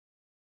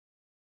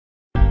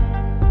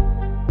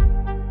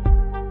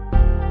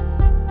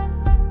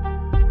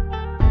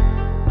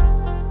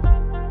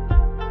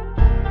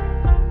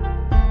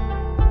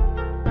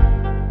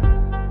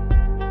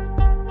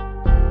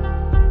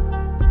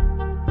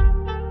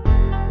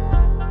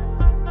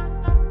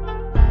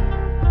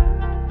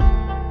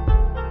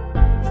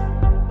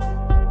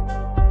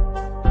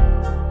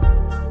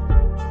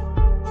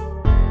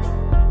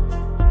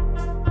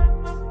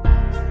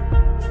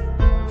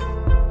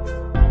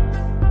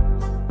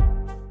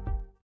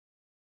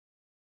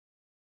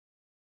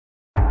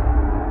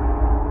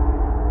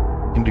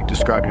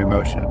describe your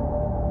emotion?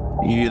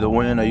 You either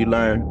win or you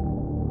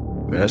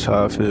learn. That's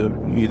how I feel.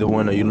 You either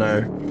win or you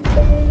learn.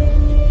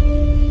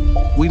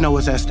 We know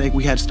what's at stake.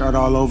 We had to start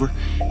all over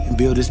and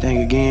build this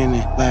thing again.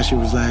 And last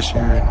year was last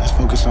year. Let's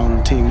focus on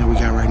the team that we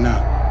got right now.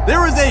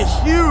 There is a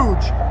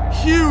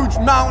huge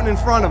mountain in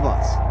front of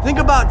us. Think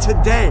about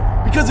today,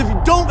 because if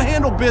you don't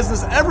handle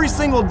business every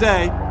single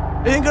day,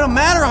 it ain't gonna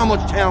matter how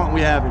much talent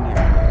we have in you.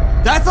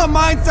 That's a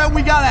mindset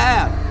we gotta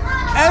have.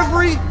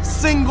 Every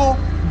single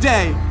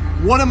day,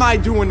 what am I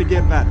doing to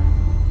get better?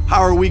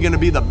 How are we gonna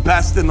be the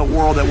best in the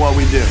world at what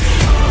we do?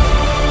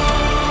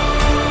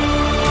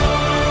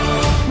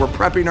 We're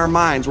prepping our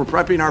minds, we're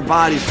prepping our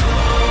bodies.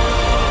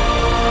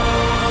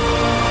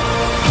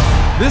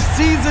 This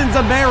season's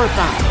a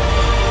marathon.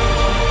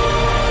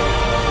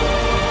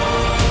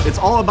 It's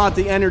all about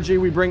the energy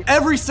we bring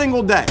every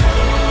single day.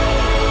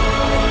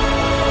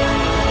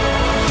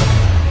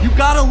 You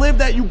gotta live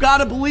that, you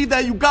gotta believe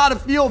that, you gotta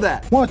feel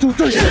that. 1, 2,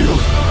 3.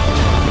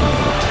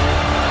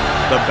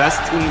 The best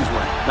teams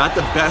win, not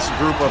the best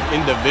group of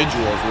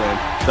individuals win.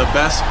 The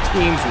best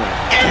teams win.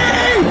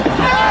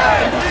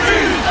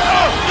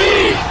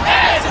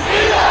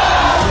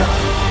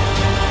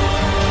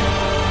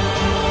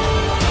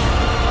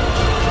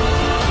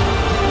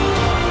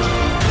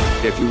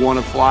 If you want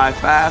to fly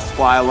fast,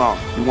 fly alone.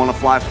 If you want to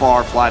fly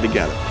far, fly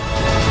together.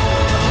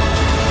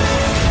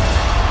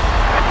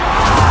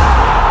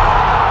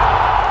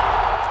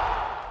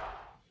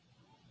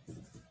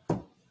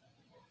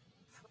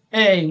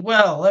 Hey,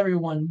 well,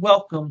 everyone,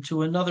 welcome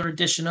to another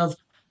edition of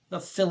the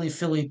Philly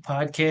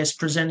podcast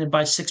presented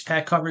by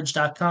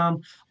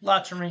SixPackCoverage.com,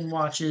 Lots of Rain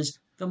Watches,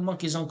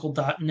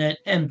 TheMonkey'sUncle.net,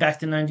 and Back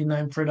to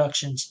 99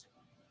 Productions.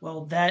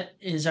 Well, that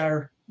is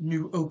our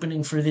new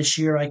opening for this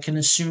year, I can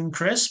assume,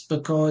 Chris,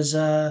 because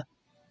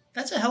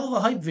that's a hell of a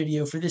hype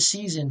video for this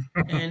season.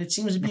 And it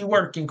seems to be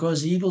working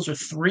because the Eagles are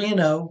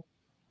 3-0,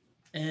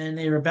 and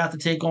they're about to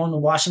take on the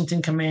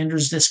Washington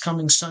Commanders this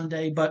coming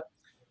Sunday. But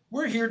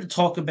we're here to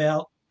talk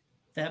about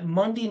that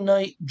Monday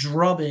night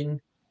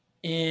drubbing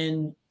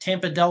in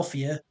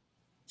Tampadelphia.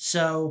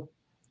 So,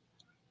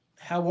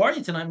 how are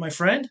you tonight, my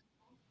friend?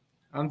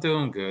 I'm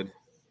doing good.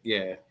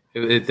 Yeah,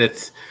 they're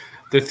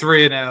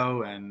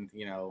 3-0, and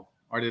you know,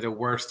 are they the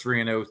worst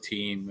 3-0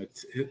 team?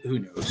 Who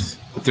knows?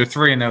 If they're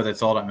 3-0,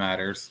 that's all that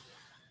matters.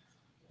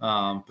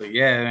 But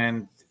yeah,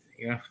 man,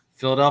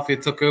 Philadelphia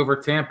took over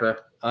Tampa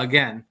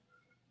again.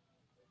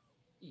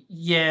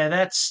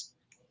 Yeah,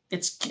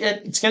 it's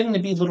getting to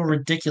be a little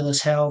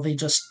ridiculous how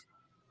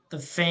the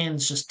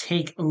fans just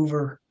take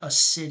over a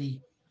city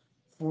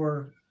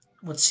for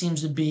what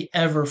seems to be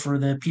ever for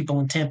the people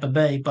in Tampa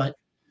Bay. But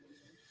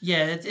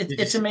yeah,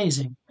 it's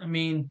amazing. I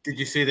mean, did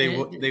you see they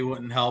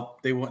wouldn't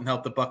help? They wouldn't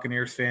help the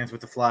Buccaneers fans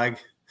with the flag.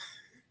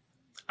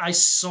 I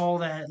saw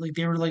that.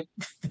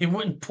 They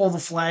wouldn't pull the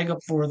flag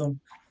up for them.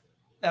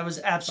 That was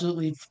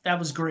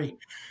great.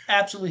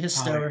 Absolutely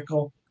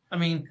hysterical. I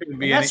mean,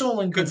 that's all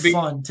in good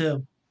fun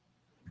too.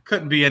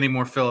 Couldn't be any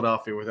more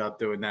Philadelphia without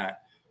doing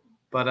that.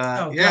 But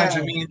gotcha.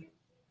 I mean,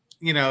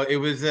 it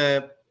was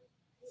the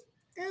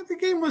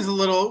game was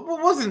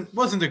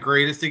wasn't the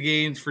greatest of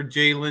games for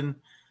Jalen.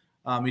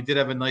 He did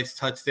have a nice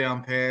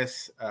touchdown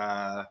pass.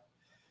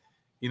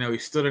 He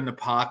stood in the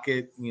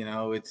pocket.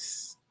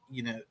 It's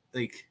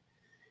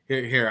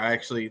here. I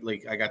actually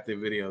I got the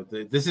video.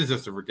 This is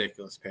just a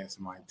ridiculous pass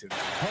of mine too.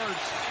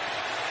 Hurts.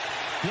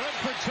 Good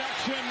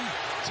protection.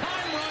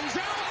 Time runs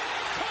out.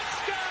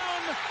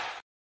 Touchdown.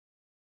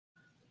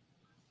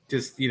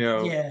 Just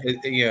yeah.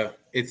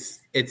 It's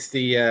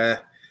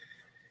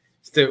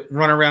the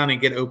run around and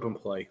get open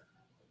play,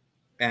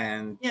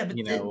 and yeah, but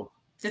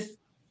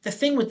the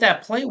thing with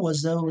that play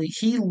was though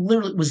he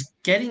literally was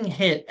getting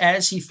hit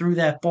as he threw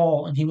that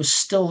ball, and he was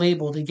still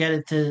able to get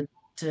it to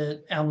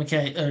Al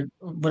McKay or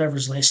whatever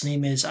his last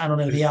name is. I don't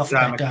know, the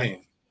alphabet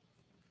guy.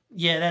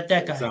 Yeah,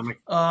 that guy.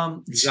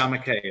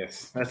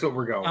 Zamakeis. That's what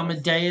we're going.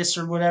 Amadeus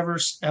or whatever.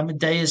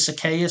 Amadeus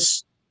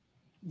Zacchaeus,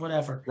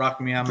 whatever.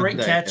 Rock me, Amadeus. Great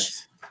catch.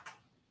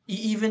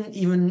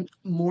 Even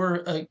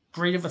more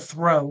great of a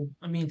throw.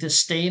 I mean, to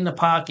stay in the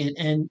pocket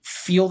and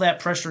feel that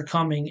pressure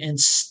coming and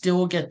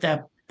still get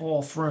that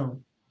ball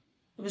thrown.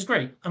 It was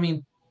great. I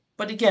mean,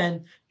 but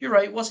again, you're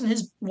right. Wasn't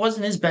his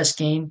best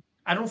game.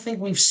 I don't think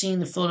we've seen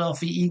the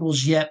Philadelphia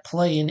Eagles yet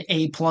play an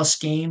A+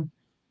 game.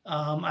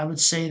 I would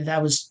say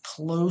that was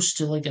close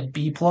to a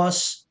B+,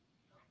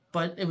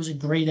 but it was a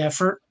great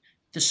effort.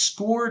 The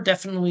score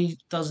definitely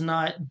does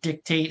not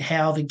dictate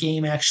how the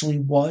game actually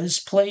was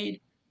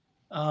played.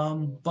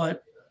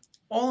 But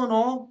all in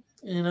all,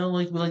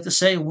 like we like to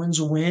say, a win's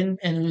a win,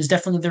 and it was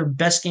definitely their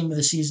best game of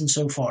the season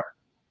so far.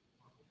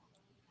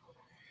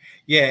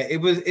 Yeah, it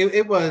was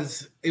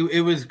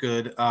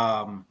good.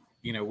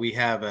 We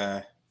have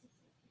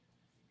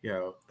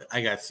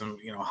I got some,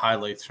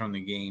 highlights from the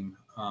game.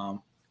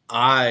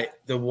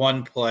 The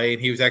one play,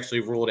 and he was actually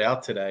ruled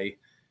out today.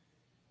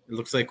 It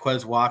looks like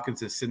Quez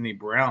Watkins and Sidney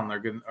Brown are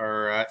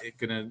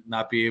gonna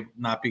not be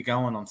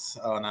going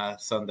on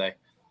Sunday.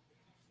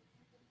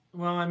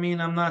 Well, I mean,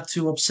 I'm not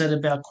too upset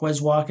about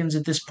Quez Watkins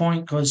at this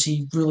point because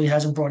he really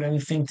hasn't brought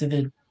anything to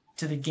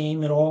to the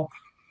game at all.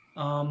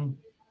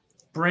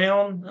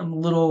 Brown, I'm a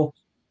little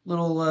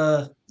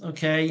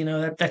okay,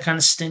 that kind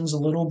of stings a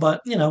little,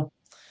 but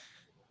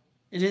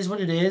it is what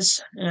it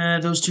is.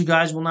 Those two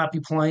guys will not be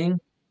playing,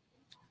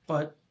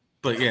 but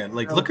But yeah,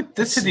 like look at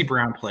this Sidney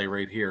Brown play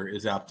right here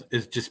is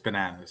just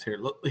bananas. Here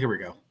we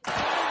go.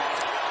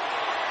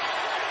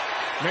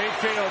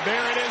 Mayfield,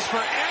 there it is for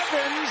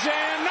Evans,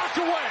 and knocked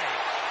away.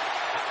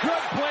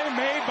 Good play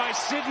made by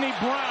Sidney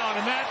Brown,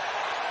 and that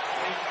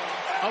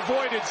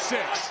avoided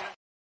 6.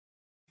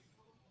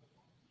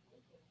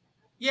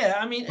 Yeah,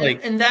 I mean,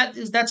 and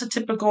that's a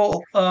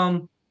typical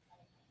of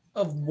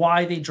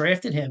why they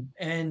drafted him,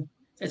 and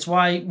it's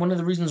one of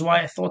the reasons why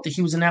I thought that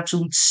he was an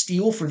absolute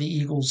steal for the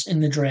Eagles in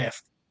the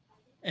draft.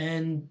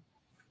 And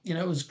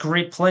it was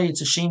great play.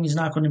 It's a shame he's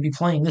not going to be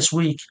playing this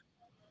week.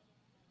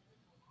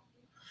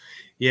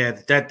 Yeah,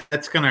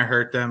 that's going to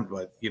hurt them,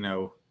 but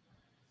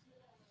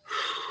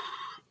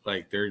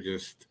like they're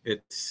just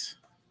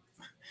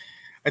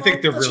I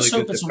think they're really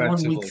good defensively.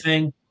 It's a 1 week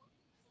thing.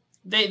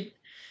 The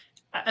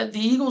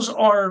Eagles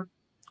are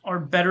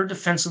better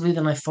defensively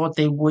than I thought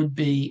they would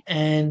be,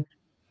 and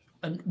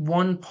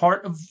one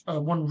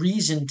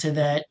reason to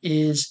that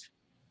is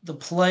the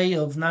play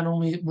of not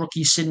only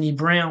rookie Sidney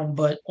Brown,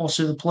 but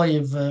also the play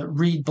of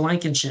Reed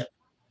Blankenship.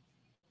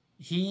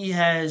 He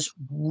has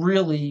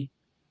really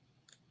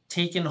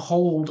taken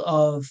hold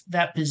of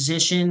that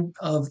position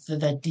of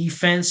that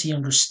defense. He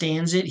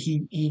understands it.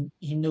 He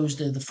knows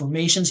the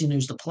formations. He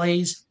knows the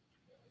plays.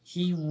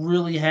 He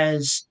really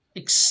has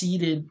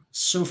exceeded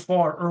so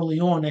far early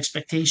on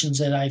expectations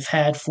that I've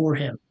had for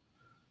him.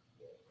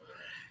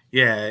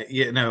 Yeah,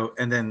 and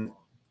then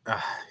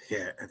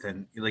and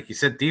then like you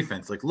said,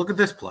 defense. Like look at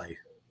this play.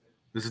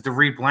 This is the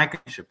Reed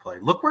Blankenship play.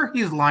 Look where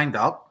he's lined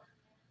up,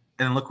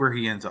 and look where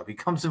he ends up. He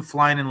comes in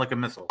flying in like a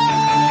missile.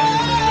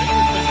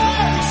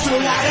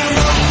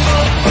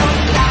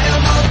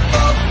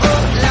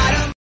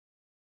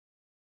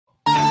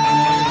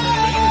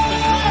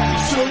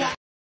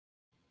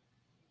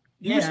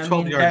 He was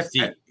 12 yards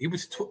deep. He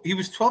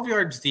was 12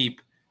 yards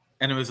deep,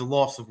 and it was a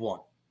loss of 1.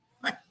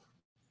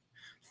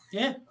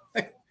 Yeah.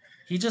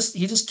 He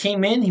just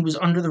came in. He was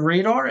under the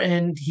radar,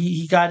 and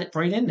he got it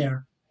right in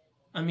there.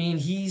 I mean,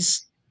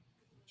 he's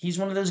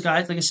one of those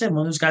guys, like I said,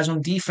 one of those guys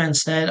on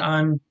defense that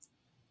I'm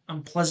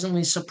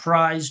pleasantly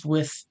surprised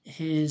with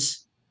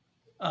his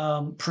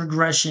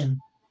progression.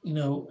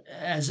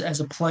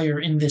 As a player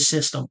in this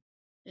system,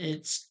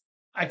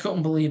 I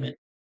couldn't believe it.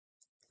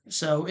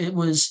 So it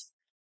was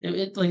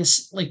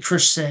like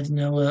Chris said,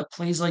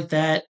 plays like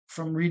that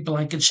from Reed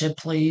Blankenship,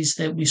 plays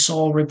that we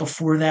saw right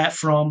before that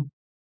from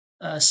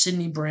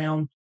Sidney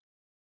Brown.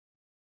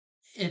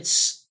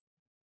 It's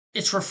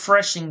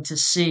refreshing to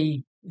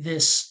see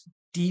this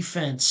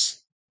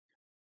defense,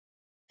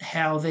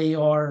 how they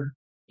are,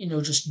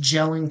 just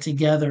gelling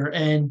together,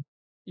 and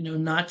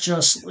not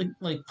just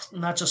like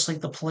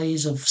the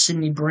plays of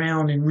Sidney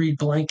Brown and Reed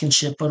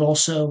Blankenship, but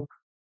also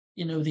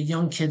the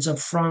young kids up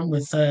front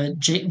with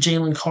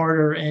Jalen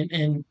Carter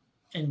and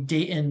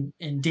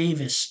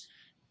Davis.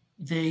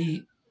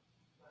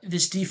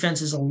 This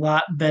defense is a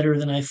lot better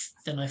than I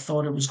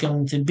thought it was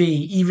going to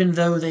be. Even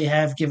though they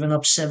have given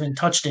up 7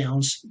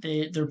 touchdowns,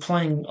 they're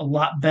playing a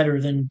lot better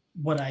than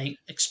what I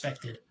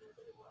expected.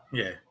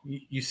 Yeah,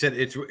 you said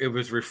it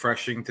was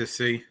refreshing to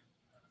see.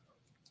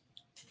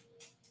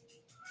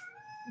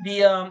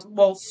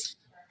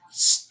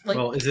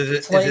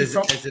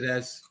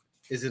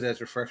 Is it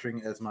as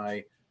refreshing as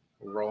my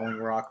Rolling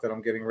Rock that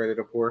I'm getting ready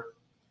to pour?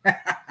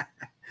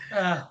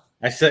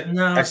 I segued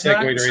right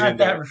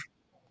into it.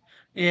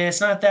 Yeah,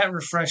 it's not that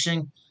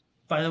refreshing.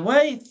 By the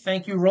way,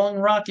 thank you, Rolling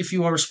Rock, if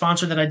you are a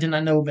sponsor that I did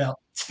not know about.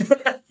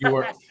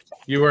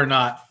 You are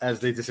not,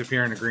 as they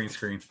disappear in a green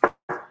screen.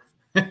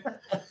 But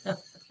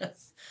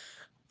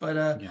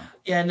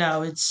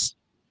it's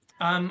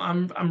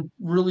I'm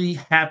really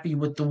happy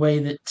with the way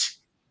that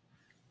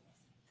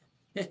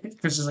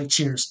Chris is like,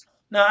 cheers.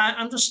 No,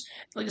 I'm just,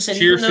 like I said,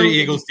 cheers to the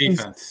Eagles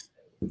defense.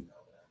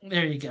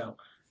 There you go.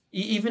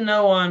 Even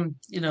though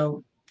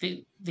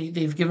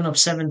they've given up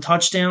 7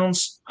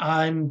 touchdowns,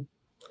 I'm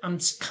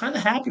kind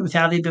of happy with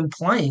how they've been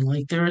playing.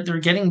 Like they're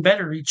getting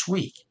better each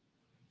week.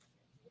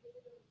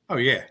 Oh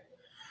yeah,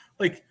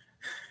 like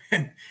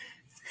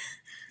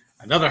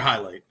another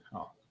highlight.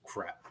 Oh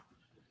crap!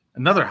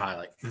 Another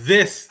highlight.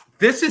 This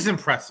is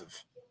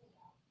impressive.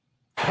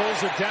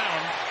 Pulls it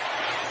down.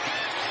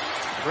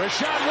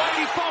 Rashad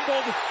White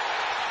fumbled.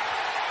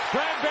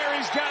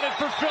 Bradbury's got it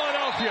for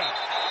Philadelphia.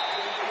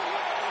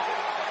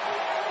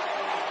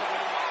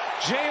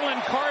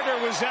 Jalen Carter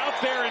was out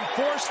there and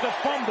forced the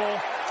fumble,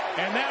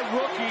 and that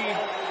rookie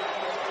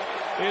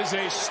is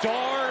a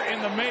star in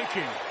the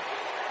making.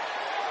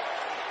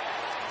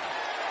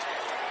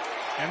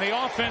 And the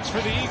offense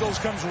for the Eagles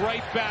comes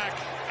right back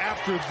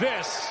after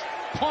this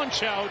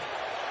punch out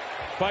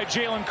by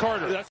Jalen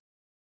Carter.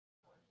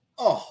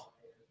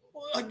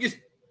 I just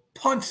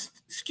punched,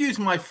 excuse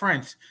my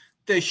French,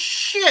 the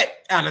shit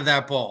out of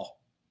that ball.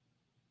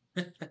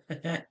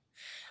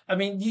 I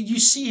mean, you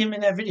see him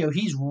in that video.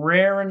 He's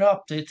raring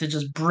up to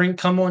just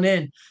come on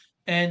in.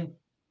 And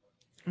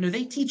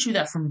they teach you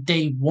that from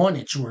day one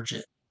at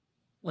Georgia.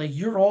 Like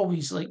you're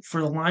always like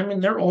for the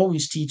linemen, they're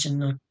always teaching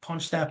to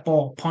punch that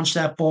ball,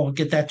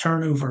 get that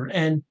turnover.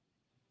 And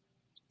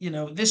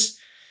this,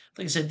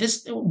 like I said,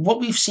 this what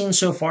we've seen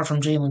so far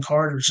from Jalen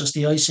Carter is just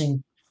the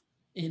icing.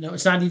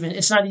 It's not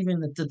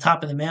even at the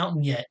top of the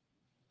mountain yet.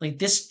 Like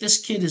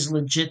this kid is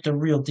legit the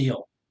real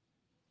deal.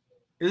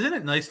 Isn't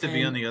it nice to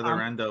be on And the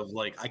other end of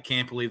like, I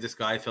can't believe this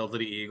guy fell to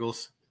the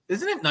Eagles?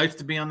 Isn't it nice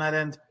to be on that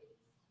end?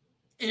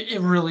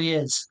 it really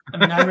is. I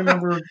mean, I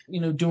remember,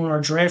 doing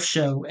our draft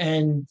show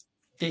and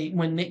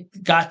when they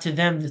got to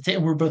them,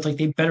 we're both like,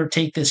 they better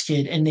take this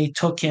kid. And they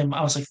took him.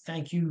 I was like,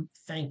 thank you,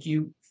 thank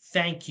you,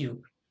 thank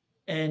you.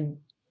 And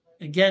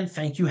again,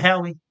 thank you,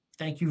 Howie.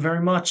 Thank you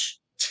very much.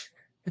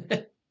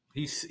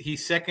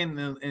 He's second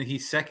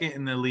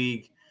in the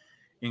league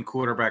in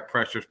quarterback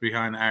pressures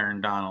behind Aaron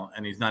Donald,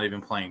 and he's not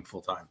even playing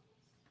full time.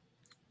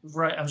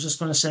 Right. I was just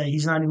going to say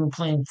he's not even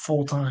playing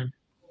full time.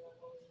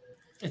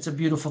 It's a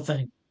beautiful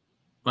thing.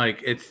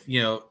 Like it's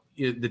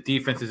the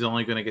defense is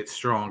only going to get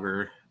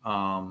stronger,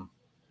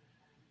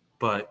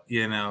 but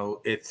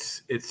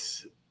it's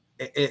like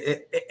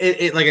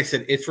I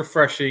said, it's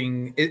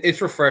refreshing.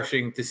 It's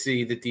refreshing to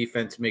see the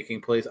defense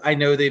making plays. I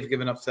know they've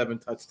given up 7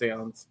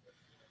 touchdowns,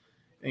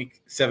 I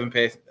think 7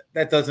 passes.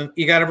 That doesn't.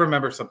 You got to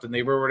remember something.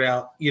 They were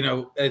out,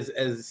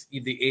 as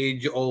the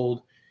age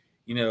old,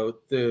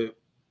 the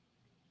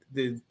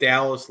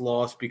Dallas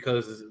lost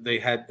because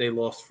they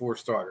lost 4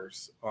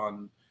 starters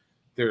on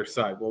their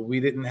side. Well, we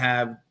didn't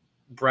have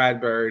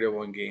Bradbury to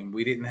one game.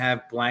 We didn't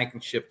have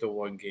Blankenship to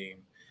one game.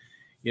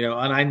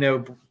 And I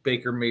know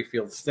Baker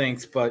Mayfield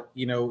stinks, but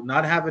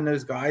not having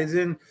those guys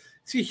in,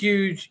 it's a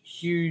huge,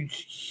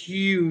 huge,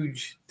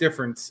 huge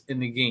difference in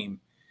the game.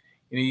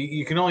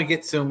 You can only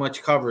get so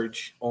much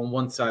coverage on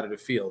one side of the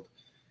field.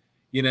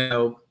 I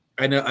know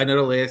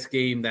the last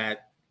game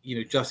that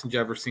Justin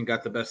Jefferson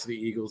got the best of the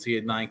Eagles. He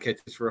had 9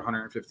 catches for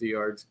 150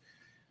 yards,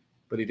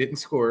 but he didn't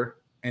score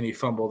and he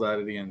fumbled out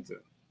of the end zone.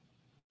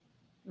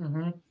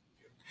 Mm-hmm.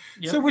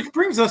 Yep. So, which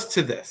brings us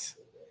to this.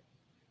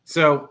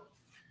 So,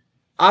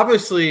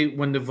 obviously,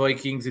 when the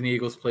Vikings and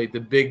Eagles played, the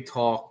big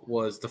talk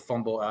was the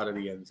fumble out of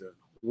the end zone.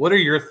 What are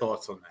your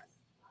thoughts on that?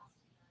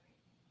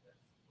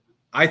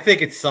 I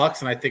think it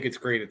sucks, and I think it's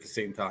great at the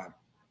same time.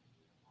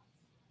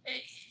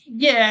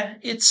 Yeah,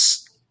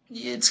 it's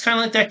kind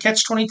of like that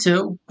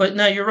catch-22, but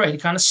no, you're right.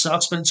 It kind of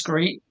sucks, but it's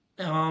great.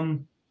 Yeah,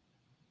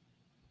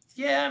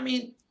 I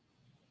mean,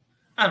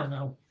 I don't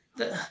know.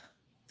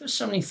 There's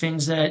so many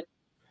things that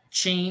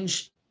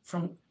change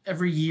from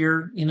every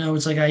year.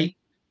 It's like I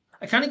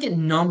kind of get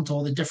numb to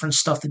all the different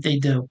stuff that they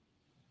do.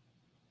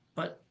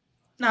 But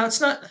no, it's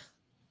not.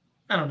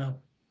 I don't know.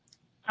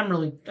 I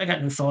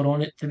got no thought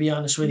on it, to be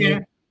honest with you.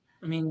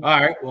 I mean, all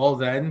right. Well,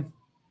 then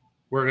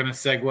we're going to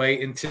segue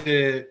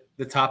into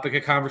the topic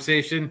of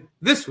conversation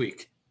this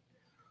week.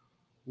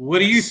 What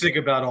do you think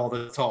about all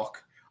the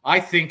talk?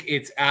 I think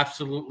it's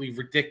absolutely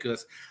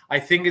ridiculous. I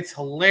think it's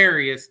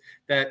hilarious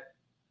that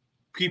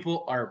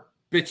people are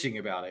bitching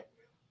about it.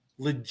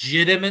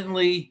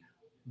 Legitimately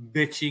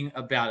bitching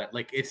about it.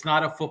 Like it's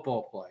not a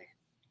football play.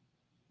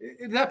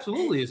 It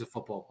absolutely is a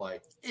football play.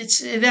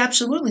 It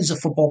absolutely is a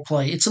football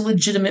play. It's a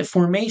legitimate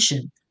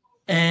formation.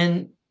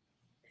 And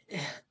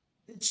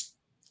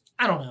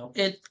I don't know.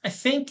 I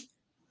think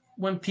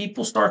when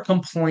people start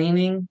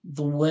complaining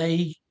the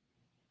way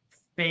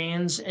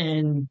fans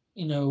and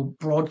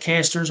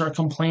broadcasters are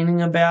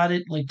complaining about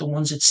it, like the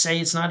ones that say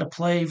it's not a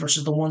play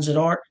versus the ones that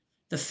are,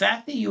 the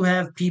fact that you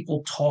have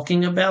people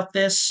talking about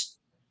this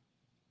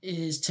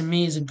to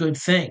me is a good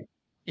thing.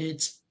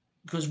 It's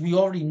because we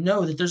already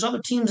know that there's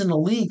other teams in the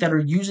league that are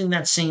using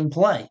that same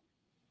play.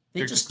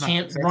 They just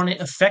can't run it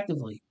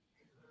effectively.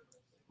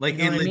 Like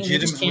it legitimately, they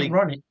just can't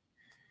run it.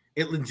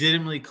 It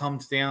legitimately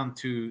comes down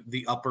to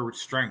the upper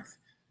strength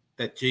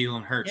that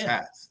Jalen Hurts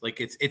has.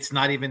 Like it's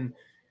not even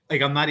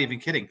like I'm not even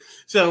kidding.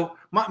 So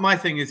my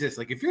thing is this: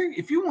 like if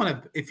you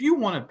want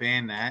to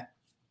ban that,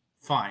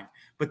 fine,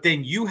 but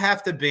then you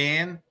have to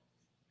ban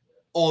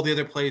all the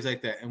other plays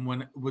like that.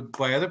 And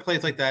by other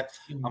plays like that,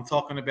 I'm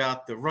talking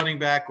about the running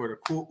back or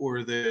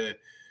the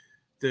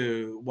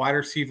wide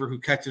receiver who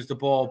catches the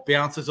ball,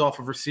 bounces off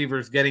of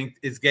receivers, getting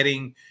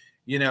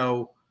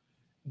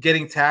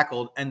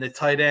tackled, and the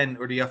tight end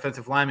or the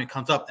offensive lineman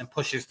comes up and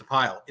pushes the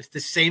pile. It's the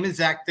same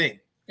exact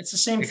thing. It's the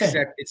same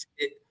thing.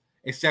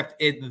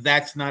 Except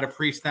that's not a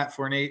pre-snap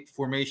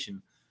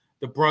formation.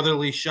 The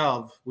brotherly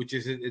shove, which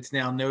it's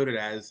now noted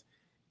as,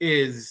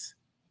 is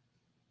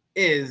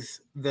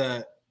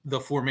the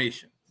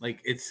formation.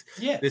 Like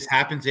this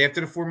happens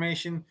after the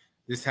formation.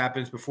 This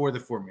happens before the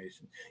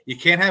formation. You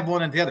can't have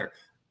one and the other.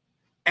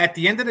 At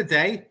the end of the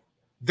day,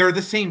 they're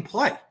the same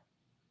play.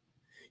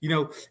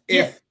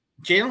 If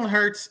Jalen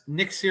Hurts,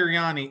 Nick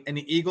Sirianni, and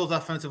the Eagles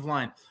offensive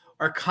line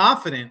are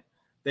confident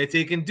that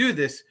they can do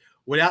this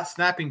without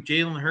snapping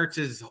Jalen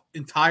Hurts'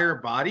 entire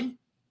body,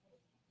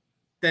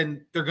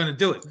 then they're going to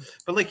do it.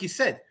 But like you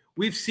said,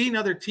 we've seen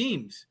other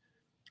teams.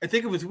 I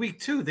think it was week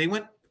 2.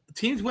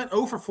 Teams went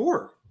 0 for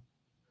 4.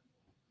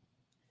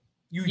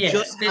 You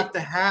just have to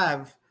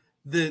have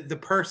the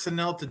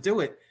personnel to do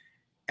it,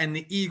 and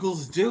the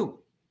Eagles do.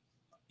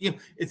 I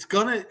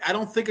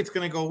don't think it's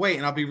gonna go away,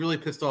 and I'll be really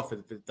pissed off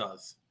if it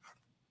does.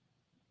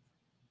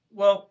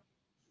 Well,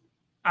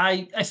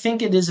 I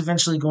think it is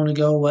eventually going to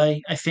go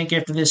away. I think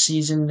after this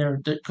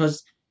season,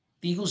 because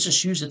the Eagles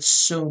just use it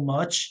so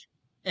much,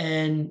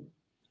 and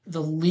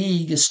the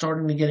league is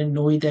starting to get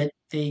annoyed that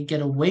they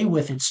get away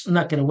with it.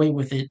 Not get away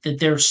with it, that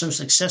they're so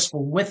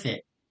successful with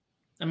it.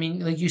 I mean,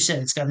 like you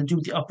said, it's got to do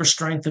with the upper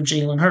strength of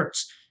Jalen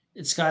Hurts.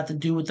 It's got to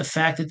do with the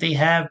fact that they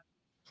have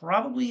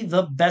probably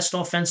the best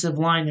offensive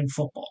line in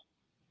football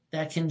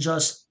that can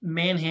just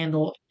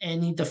manhandle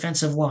any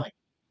defensive line.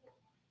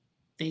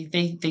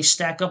 They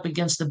stack up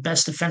against the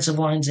best defensive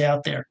lines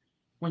out there.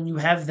 When you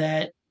have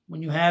that,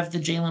 when you have the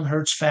Jalen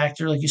Hurts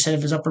factor, like you said,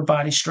 of his upper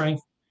body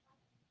strength,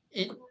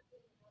 it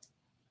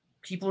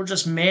people are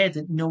just mad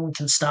that no one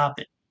can stop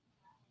it.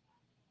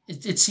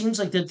 It seems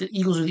like that the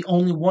Eagles are the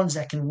only ones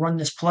that can run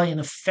this play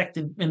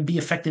and be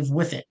effective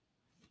with it.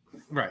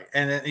 Right,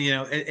 and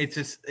it's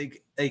just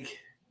like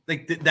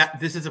that.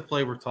 This is a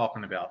play we're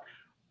talking about.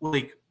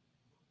 Like,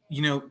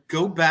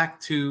 go back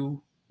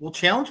to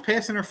challenge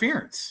pass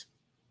interference.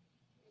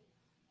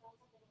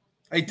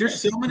 Like,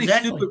 there's so many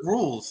stupid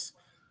rules.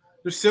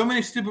 There's so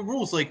many stupid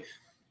rules. Like,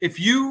 if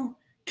you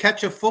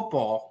catch a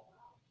football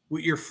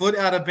with your foot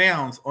out of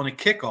bounds on a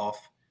kickoff,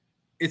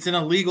 it's an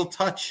illegal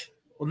touch.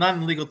 Well, not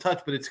an illegal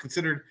touch, but it's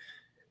considered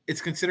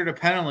a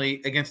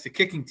penalty against the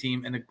kicking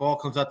team, and the ball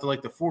comes out to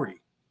like the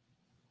 40.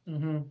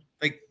 Mm-hmm.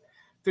 Like,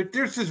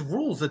 there's just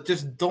rules that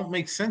just don't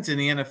make sense in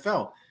the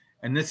NFL,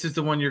 and this is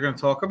the one you're going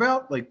to talk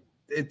about. Like,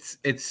 it's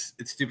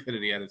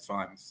stupidity at its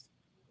finest.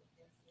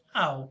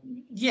 Oh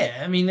yeah,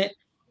 I mean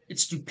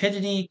it's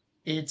stupidity.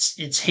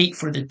 It's hate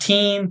for the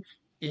team.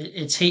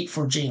 It's hate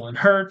for Jalen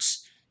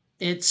Hurts.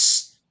 And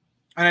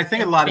I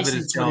think a lot of it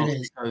is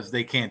because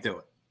they can't do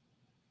it.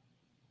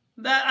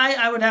 That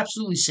I would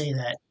absolutely say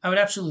that. I would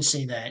absolutely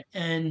say that.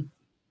 And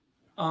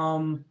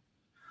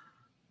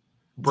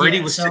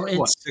Brady was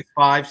 6'5",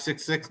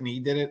 6'6", and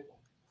he did it.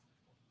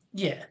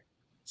 Yeah.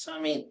 So I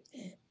mean,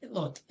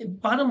 look.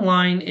 Bottom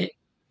line, it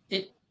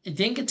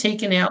didn't get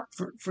taken out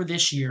for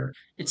this year.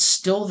 It's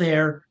still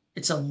there.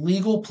 It's a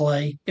legal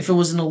play. If it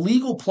was an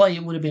illegal play,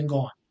 it would have been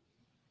gone.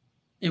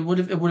 It would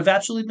have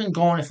absolutely been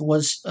gone if it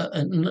was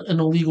an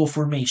illegal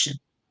formation.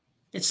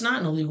 It's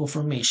not an illegal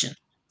formation.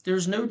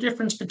 There's no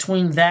difference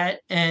between that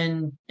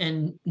and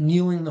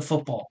kneeling the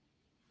football.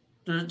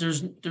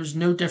 There's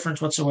no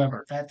difference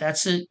whatsoever.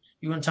 That's it.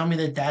 You want to tell me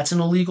that that's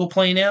an illegal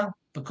play now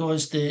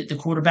because the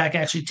quarterback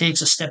actually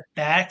takes a step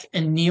back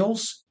and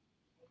kneels?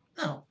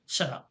 No,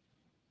 shut up.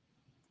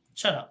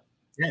 Shut up.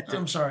 Yeah,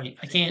 I'm sorry.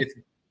 I can't.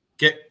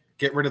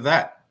 Get rid of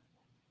that.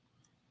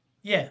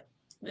 Yeah.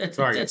 It's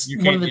one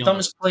of the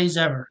dumbest plays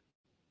ever.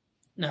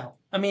 No.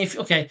 I mean, if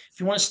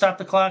you want to stop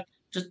the clock,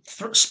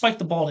 just spike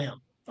the ball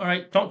down. All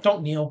right?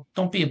 Don't kneel.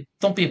 Don't be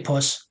a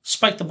puss.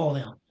 Spike the ball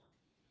down.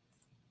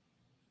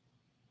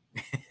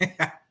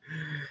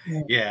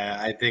 Yeah,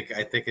 I think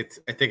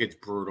it's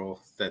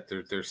brutal that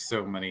there's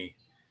so many.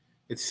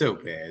 It's so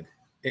bad.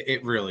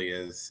 It really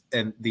is,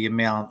 and the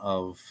amount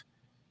of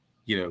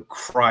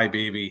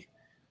crybaby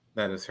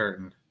that is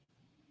hurting.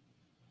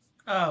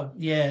 Oh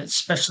yeah,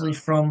 especially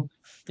from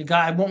the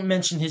guy. I won't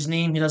mention his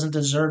name. He doesn't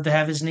deserve to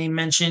have his name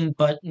mentioned,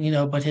 but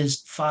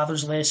his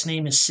father's last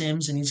name is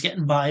Sims, and he's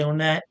getting by on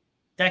that.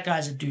 That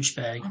guy's a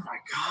douchebag. Oh my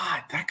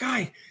god, that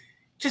guy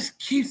just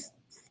keeps.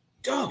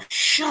 Oh,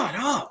 shut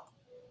up!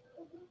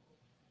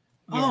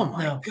 Yeah, oh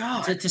my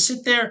god! To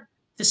sit there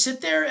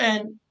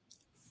and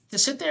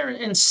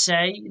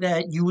say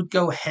that you would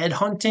go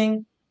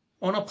headhunting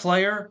on a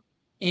player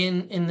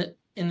in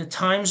the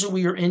times that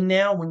we are in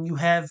now, when you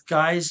have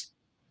guys,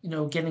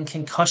 getting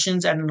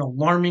concussions at an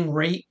alarming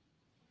rate.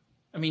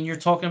 I mean, you're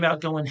talking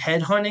about going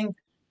headhunting,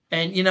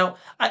 and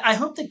I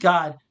hope to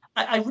God,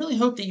 I really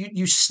hope that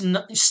you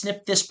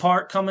snip this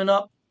part coming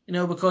up.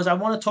 Because I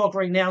want to talk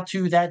right now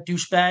to that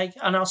douchebag,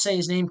 and I'll say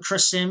his name,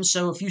 Chris Sims.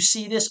 So if you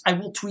see this, I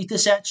will tweet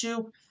this at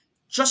you.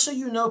 Just so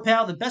you know,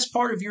 pal, the best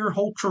part of your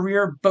whole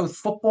career, both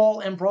football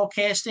and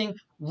broadcasting,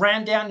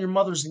 ran down your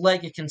mother's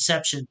leg at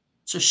conception.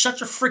 So shut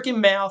your freaking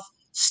mouth.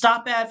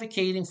 Stop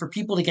advocating for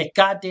people to get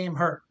goddamn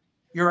hurt.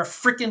 You're a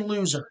freaking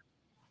loser.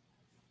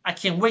 I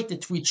can't wait to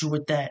tweet you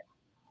with that.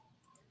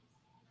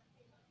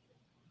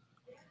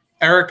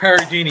 Eric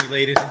Paragini,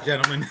 ladies and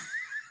gentlemen.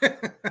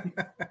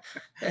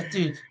 That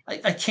dude,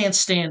 I can't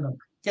stand him.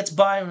 Gets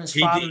by on his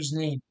father's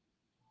name.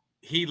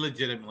 He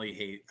legitimately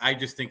hates. I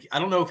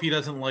don't know if he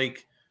doesn't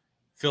like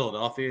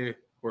Philadelphia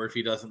or if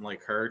he doesn't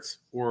like Hurts,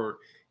 or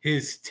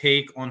his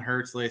take on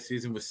Hurts last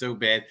season was so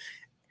bad.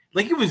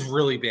 Like, it was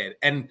really bad.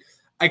 And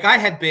like, I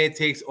had bad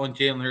takes on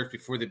Jalen Hurts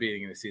before the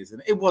beginning of the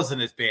season. It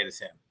wasn't as bad as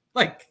him.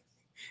 Like,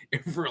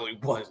 it really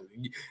wasn't.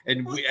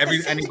 And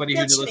anybody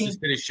who listens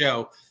to this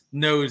show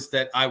knows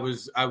that I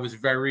was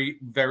very,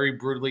 very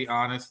brutally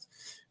honest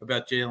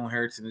about Jalen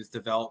Hurts and his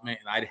development,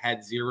 and I'd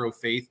had zero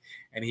faith,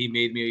 and he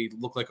made me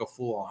look like a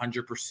fool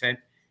 100%,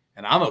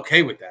 and I'm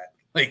okay with that.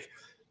 Like,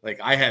 Like,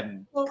 I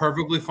am Well,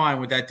 perfectly fine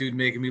with that dude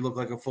making me look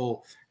like a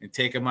fool and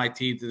taking my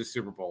team to the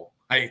Super Bowl.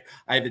 I've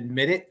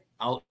admitted it.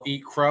 I'll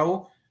eat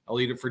crow. I'll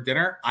eat it for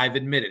dinner. I've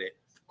admitted it.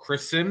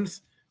 Chris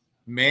Sims,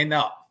 man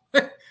up.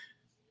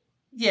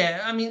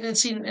 yeah, I mean, and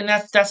see, and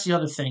that's the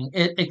other thing.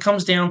 It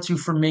comes down to,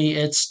 for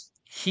me,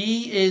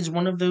 he is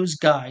one of those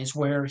guys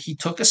where he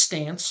took a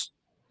stance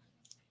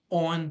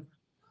on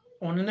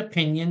an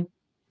opinion,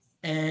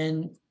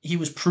 and he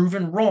was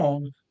proven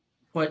wrong,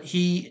 but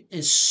he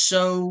is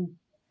so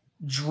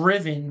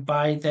driven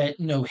by that,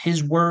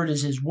 his word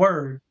is his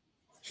word.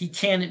 He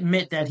can't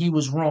admit that he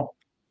was wrong.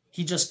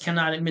 He just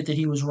cannot admit that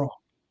he was wrong.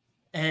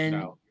 And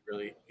No,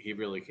 he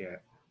really can't.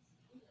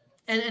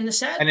 and the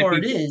sad And if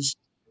part he is,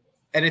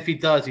 and if he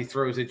does, he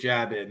throws a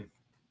jab in.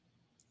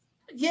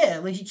 yeah,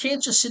 like he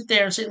can't just sit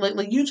there and say,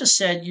 like you just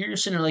said, you're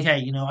sitting there like,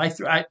 hey,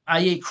 I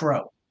ate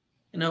crow.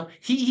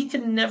 He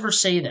could never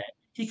say that.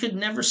 He could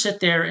never sit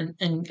there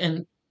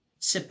and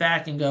sit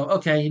back and go,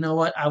 okay, you know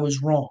what, I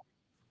was wrong,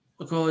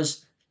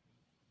 because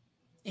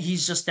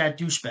he's just that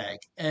douchebag,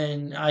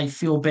 and I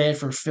feel bad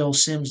for Phil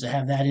Simms to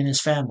have that in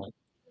his family.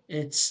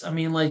 I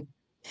mean, like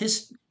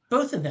his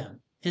both of them,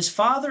 his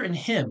father and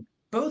him,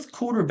 both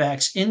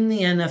quarterbacks in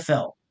the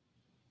NFL,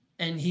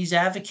 and he's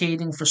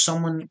advocating for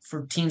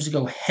teams to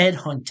go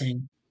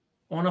headhunting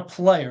on a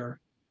player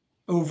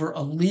over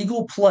a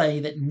legal play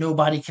that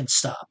nobody can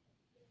stop.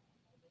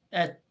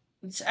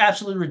 It's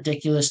absolutely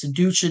ridiculous. The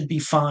dude should be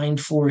fined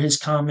for his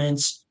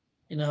comments,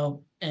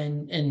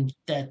 and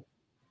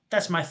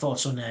that's my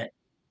thoughts on that.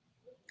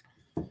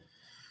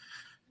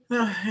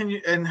 No,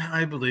 and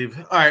I believe.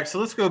 All right, so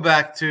let's go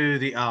back to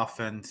the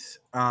offense.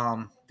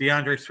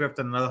 DeAndre Swift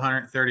on another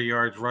 130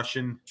 yards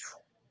rushing.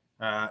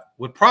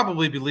 Would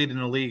probably be leading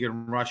the league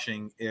in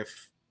rushing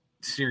if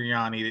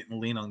Sirianni didn't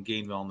lean on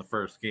Gainwell in the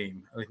first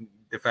game. I mean,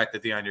 the fact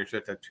that DeAndre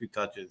Swift had 2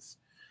 touches.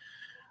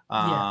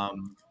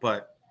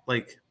 But,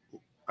 like,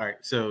 all right,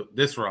 so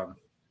this run,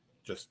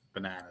 just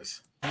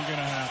bananas. Ain't gonna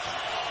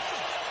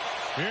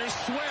happen. Here's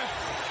Swift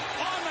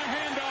on the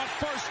handoff,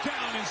 first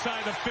down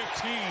inside the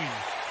 15.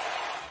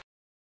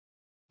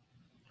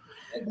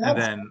 And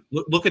then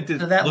look at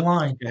this.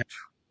 Line.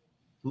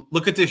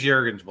 Look at this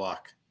Jurgens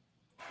block.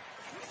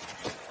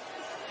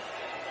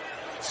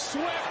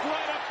 Swift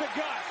right up the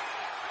gut.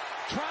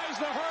 Tries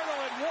the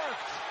hurdle, it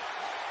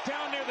worked.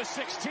 Down near the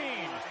 16.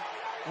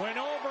 Went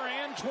over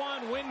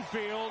Antoine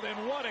Winfield,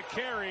 and what a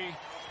carry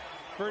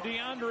for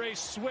DeAndre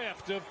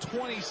Swift of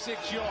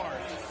 26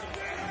 yards.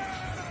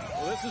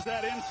 Well, this is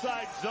that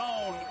inside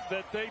zone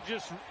that they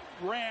just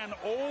ran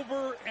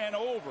over and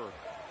over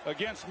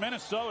against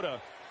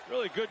Minnesota.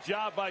 Really good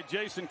job by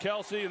Jason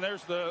Kelsey, and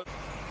there's the...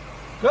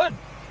 Good.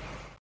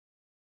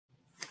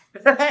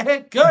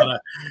 Good.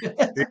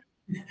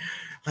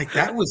 Like,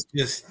 that was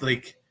just,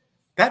 like,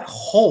 that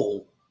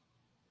hole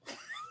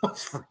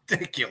was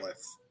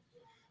ridiculous.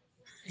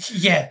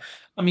 Yeah.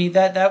 I mean,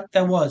 that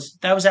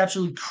was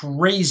absolutely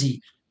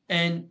crazy.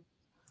 And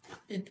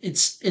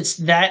it's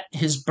that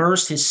his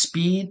burst, his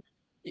speed,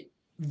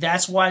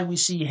 that's why we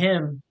see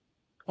him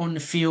on the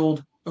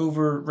field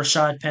over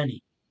Rashad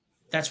Penny.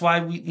 That's why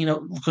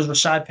because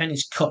Rashad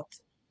Penny's cooked.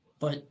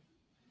 But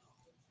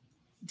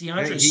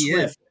DeAndre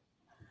Swift.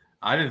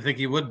 I didn't think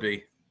he would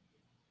be.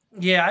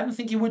 Yeah, I didn't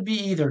think he would be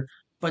either.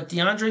 But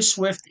DeAndre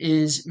Swift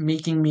is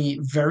making me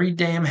very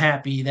damn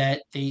happy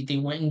that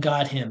they went and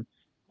got him,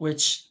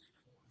 which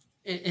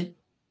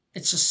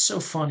it's just so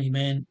funny,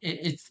 man.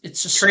 It's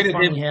just Traded so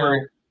funny him how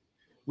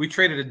we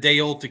traded a day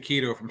old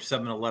taquito from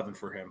 7-Eleven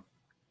for him.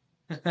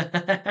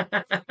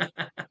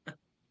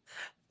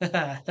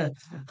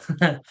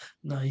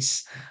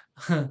 Nice.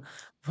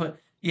 But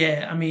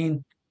yeah, I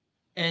mean,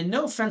 and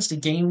no offense to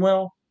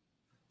Gainwell,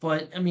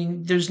 but I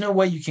mean, there's no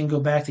way you can go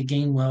back to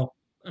Gainwell.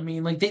 I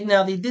mean, like they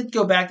did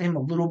go back to him a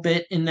little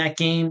bit in that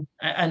game,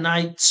 and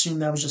I assume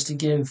that was just to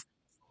give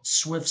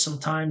Swift some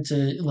time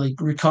to like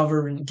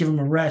recover and give him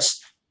a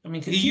rest. I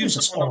mean, he was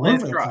just all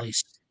over the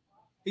place.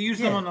 He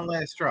used them on the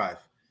last drive.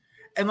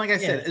 And like I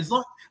said,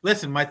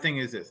 listen, my thing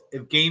is this: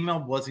 if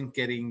Gainwell wasn't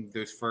getting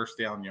those first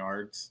down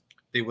yards,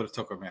 they would have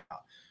took him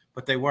out.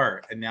 But they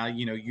were, and now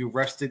you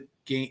rested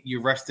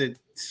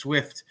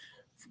Swift.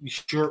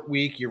 Short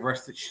week, you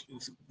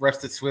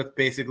rested Swift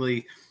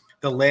basically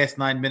the last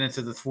 9 minutes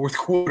of the fourth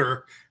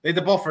quarter. They had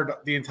the ball for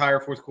the entire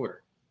fourth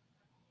quarter.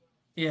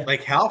 Yeah,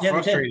 like how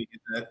frustrating is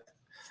that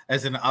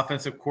as an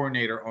offensive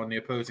coordinator on the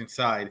opposing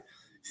side,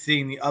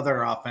 seeing the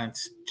other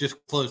offense just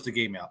close the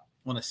game out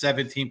on a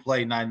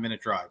 17-play,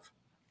 9-minute drive.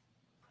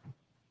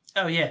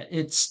 Oh yeah,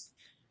 it's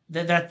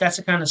that's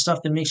the kind of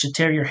stuff that makes you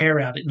tear your hair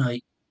out at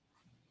night.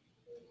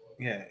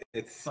 Yeah,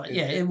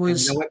 it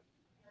was. You know what?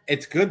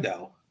 It's good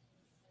though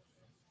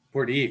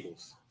for the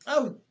Eagles.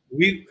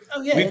 We've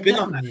been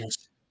on that.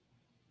 Is.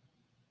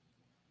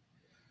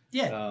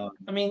 Yeah,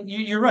 I mean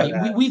you're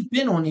right. We've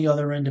been on the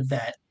other end of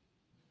that.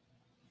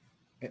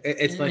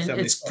 It's nice.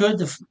 It's good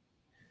to.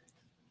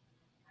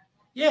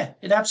 Yeah,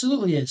 it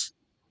absolutely is.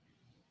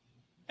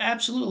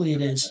 Absolutely,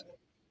 it is.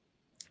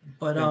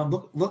 But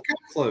look how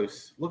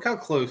close! Look how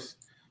close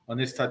on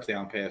this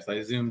touchdown pass.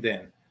 I zoomed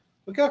in.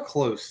 Look how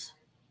close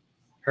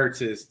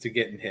Hurts is to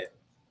getting hit.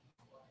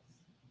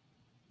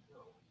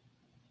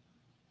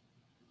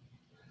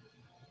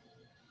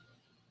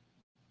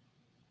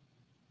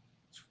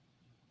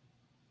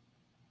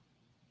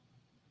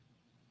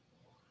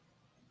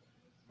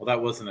 Well,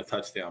 that wasn't a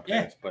touchdown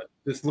pass, but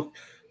just look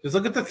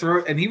at the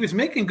throw, and he was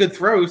making good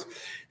throws.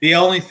 The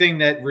only thing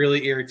that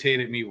really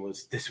irritated me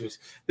was this was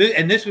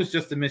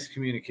just a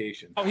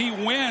miscommunication. He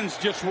wins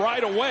just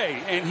right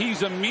away, and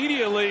he's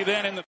immediately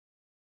then in the.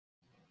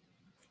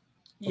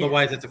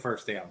 Otherwise, it's a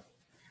first down.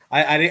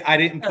 I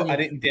didn't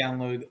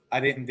download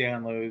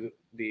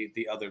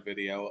the other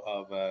video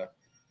of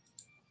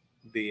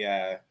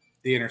the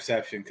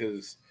interception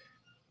because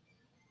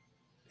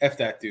F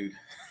that dude.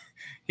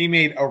 He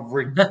made a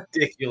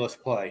ridiculous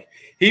play.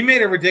 He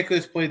made a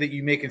ridiculous play that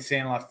you make in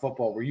Sandlot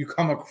football where you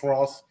come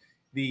across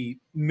the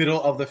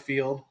middle of the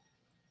field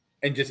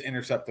and just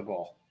intercept the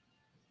ball.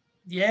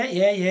 Yeah.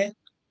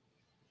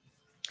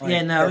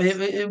 No,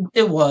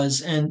 it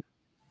was. And,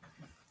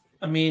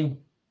 I mean,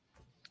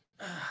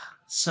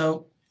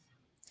 so,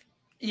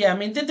 yeah, I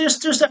mean, there's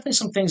definitely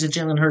some things that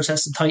Jalen Hurts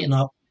has to tighten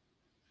up,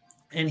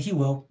 and he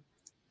will.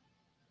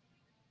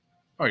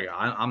 Oh, yeah,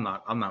 I'm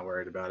not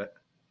worried about it.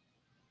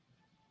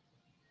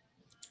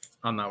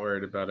 I'm not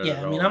worried about it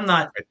at all. I'm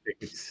not. I think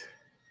it's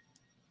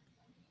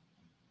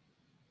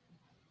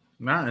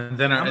not. And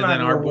then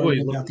our boy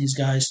about these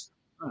guys.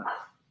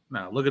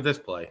 No, look at this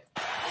play.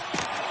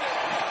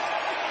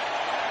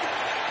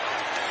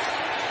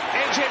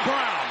 A.J.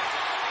 Brown.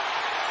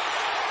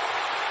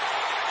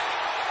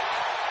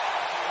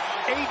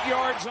 8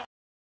 yards.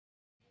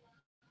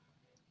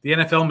 The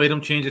NFL made him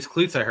change his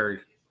cleats, I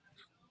heard.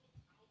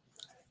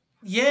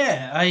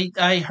 Yeah,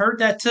 I heard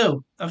that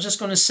too. I was just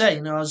going to say,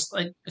 I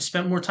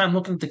spent more time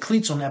looking at the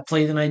cleats on that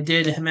play than I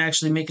did him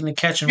actually making the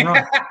catch and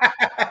run.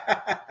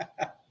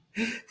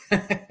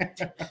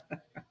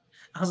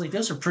 I was like,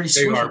 those are pretty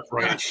sweet. They are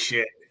bright as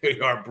shit. They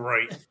are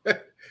bright.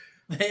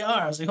 They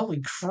are. I was like, holy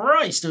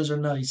Christ, those are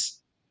nice.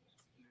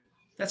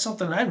 That's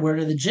something I'd wear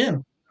to the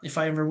gym if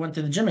I ever went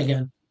to the gym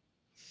again.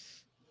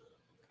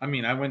 I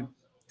mean, I went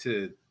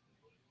to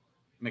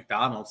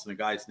McDonald's and the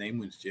guy's name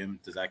was Jim.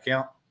 Does that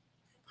count?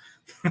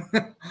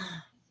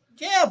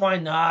 Yeah, why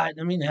not?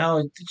 I mean,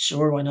 hell,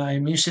 sure, why not? I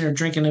mean, you're sitting there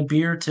drinking a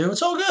beer too.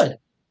 It's all good.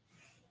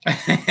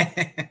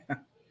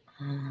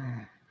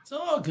 It's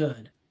all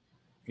good.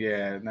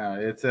 Yeah, no,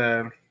 it's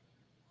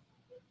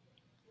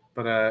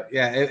but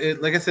yeah,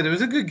 like I said, it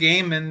was a good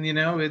game, and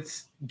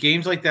it's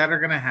games like that are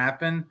gonna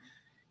happen.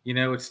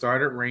 It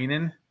started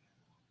raining.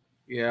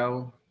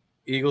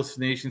 Eagles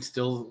Nation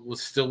still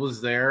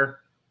was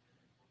there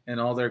in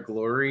all their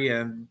glory,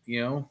 and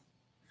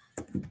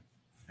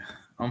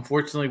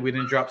unfortunately, we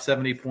didn't drop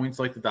 70 points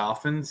like the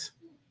Dolphins.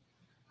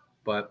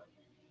 But,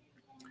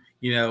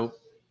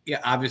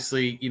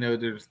 obviously,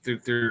 there's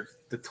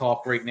the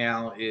talk right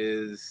now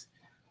is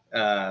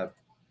that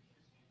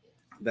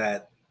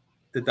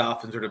the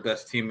Dolphins are the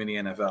best team in the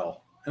NFL.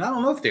 And I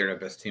don't know if they're the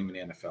best team in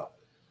the NFL.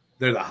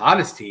 They're the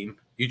hottest team.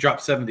 You drop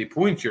 70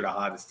 points, you're the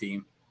hottest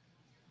team.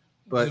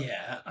 But,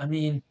 yeah, I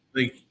mean,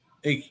 that,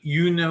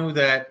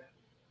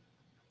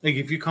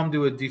 if you come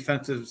to a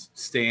defensive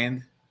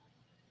stand,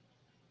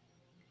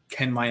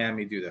 can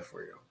Miami do that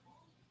for you?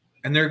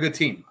 And they're a good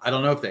team. I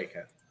don't know if they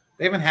can.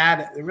 They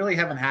really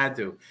haven't had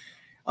to.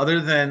 Other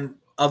than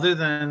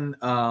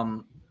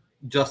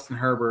Justin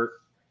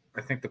Herbert,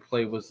 I think the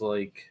play was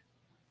like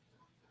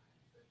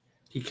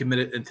he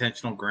committed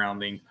intentional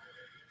grounding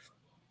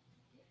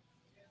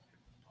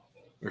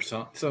or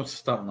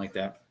something like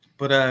that.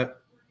 But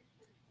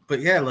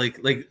yeah, like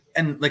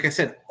I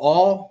said,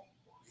 all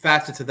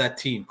facets of that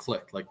team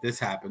clicked. Like this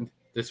happened.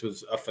 This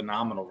was a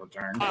phenomenal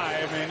return.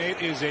 And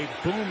it is a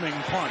booming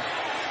punt.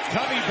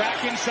 Tubby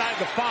back inside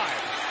the 5.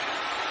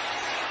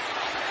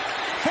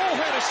 Full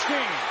head of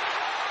steam.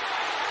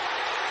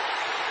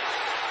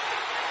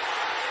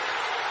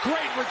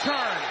 Great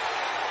return.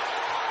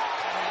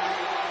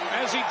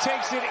 As he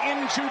takes it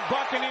into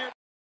Buccaneer.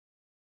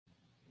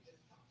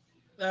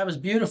 That was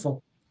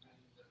beautiful.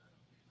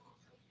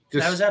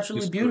 That was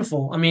absolutely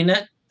beautiful. I mean,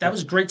 that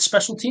was great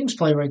special teams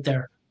play right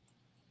there.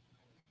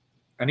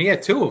 And he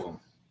had 2 of them.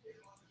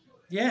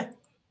 Yeah.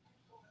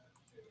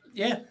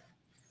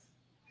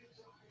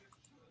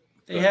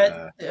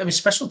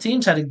 Special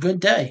teams had a good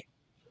day.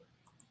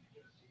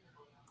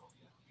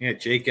 Yeah,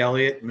 Jake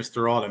Elliott,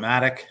 Mr.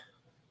 Automatic.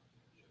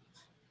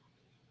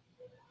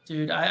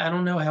 Dude, I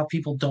don't know how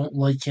people don't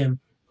like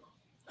him.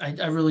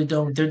 I really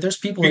don't. There's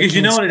people because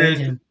that can't what it is.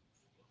 him.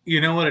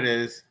 You know what it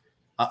is?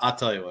 I'll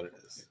tell you what it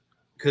is.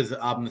 Because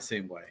I'm the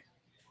same way.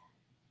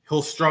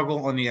 He'll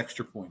struggle on the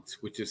extra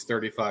points, which is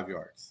 35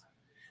 yards.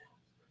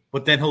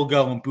 But then he'll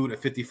go and boot a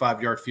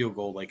 55-yard field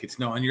goal like it's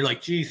no. And you're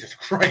like, Jesus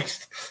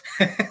Christ.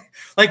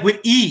 Like with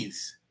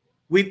ease.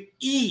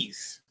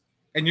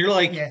 And you're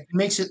like. Yeah, it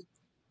makes it.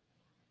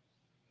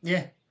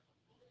 Yeah.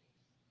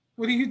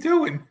 What are you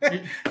doing?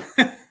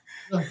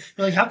 You're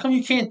like, how come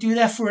you can't do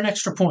that for an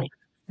extra point?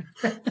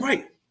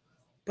 Right.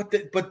 But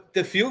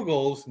the field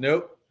goals,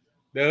 nope.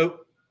 I'm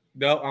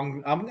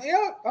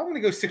going to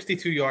go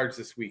 62 yards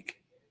this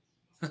week.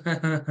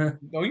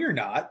 No, you're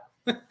not.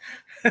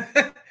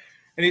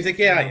 And he's like,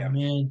 yeah, I am.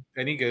 Man.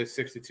 And he goes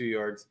 62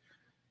 yards.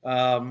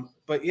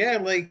 But yeah,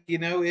 like,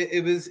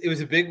 it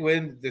was a big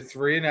win. They're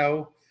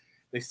 3-0.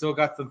 They still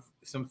got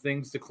some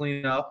things to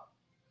clean up.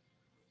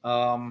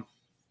 And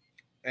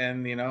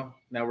now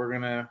we're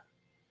gonna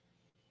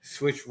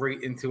switch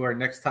right into our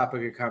next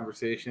topic of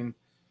conversation.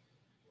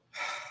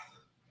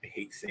 I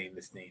hate saying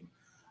this name.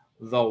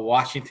 The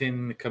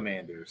Washington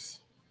Commanders.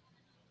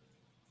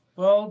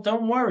 Well,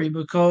 don't worry,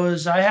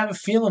 because I have a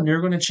feeling they're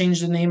going to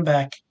change the name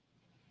back,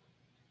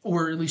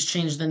 or at least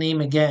change the name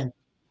again.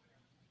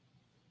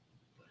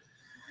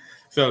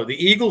 So the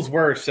Eagles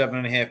were a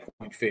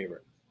 7.5-point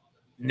favorite.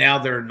 Now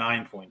they're a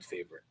 9-point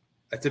favorite.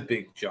 That's a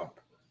big jump.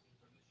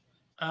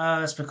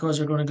 That's because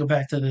they're going to go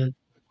back to the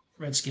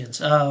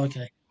Redskins. Oh,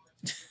 okay.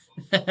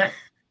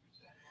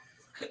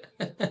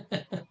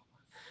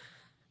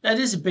 That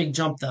is a big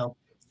jump, though.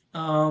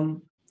 Well,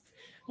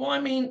 I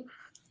mean,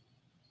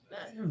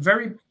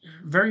 very,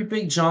 very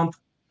big jump,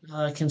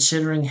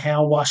 considering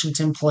how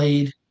Washington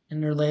played in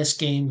their last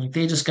game. Like,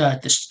 they just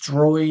got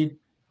destroyed.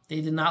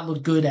 They did not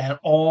look good at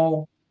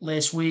all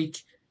last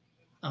week.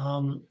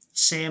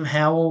 Sam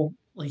Howell,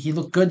 like, he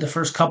looked good the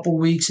first couple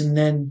weeks, and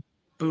then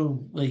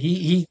boom, like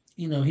he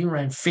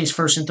ran face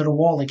first into the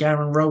wall like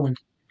Aaron Rowan.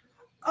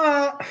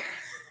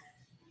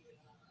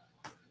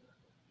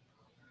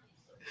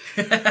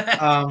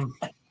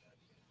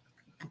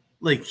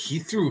 Like, he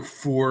threw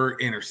 4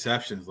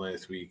 interceptions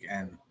last week,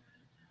 and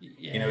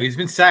Yeah. he's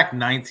been sacked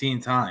 19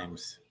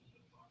 times.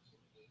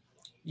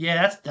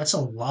 Yeah, that's a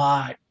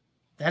lot.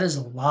 That is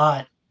a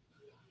lot.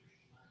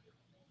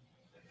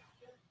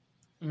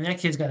 I mean, that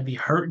kid's got to be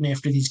hurting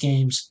after these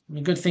games. I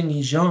mean, good thing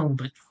he's young,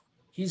 but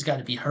he's got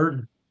to be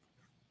hurting.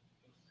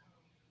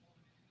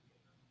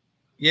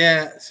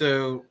 Yeah,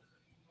 so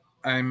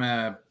I'm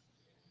I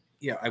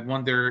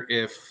wonder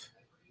if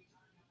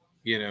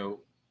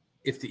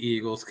if the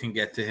Eagles can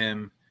get to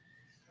him.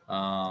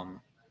 I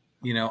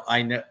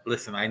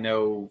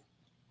know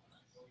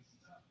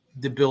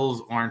the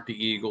Bills aren't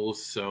the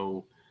Eagles,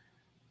 so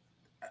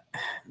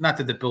not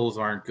that the Bills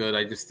aren't good.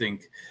 I just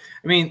think,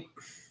 they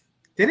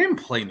didn't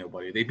play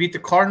nobody. They beat the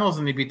Cardinals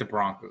and they beat the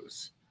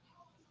Broncos.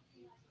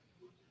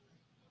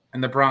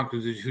 And the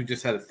Broncos, who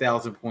just had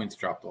 1,000 points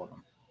dropped on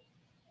them.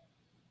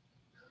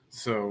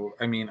 So,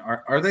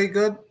 are they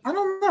good? I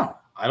don't know.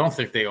 I don't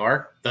think they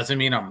are. Doesn't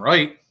mean I'm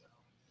right.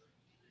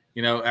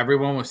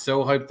 Everyone was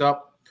so hyped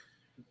up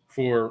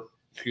for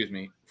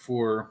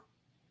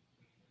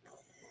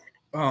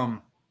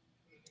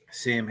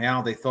Sam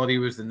Howell. They thought he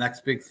was the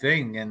next big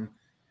thing, and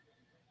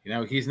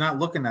he's not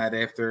looking at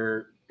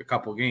after a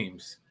couple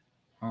games.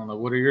 I don't know.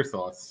 What are your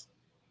thoughts?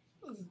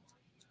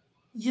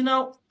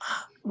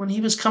 When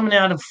he was coming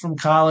out from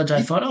college,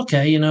 I thought,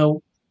 okay,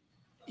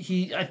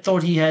 I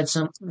thought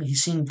he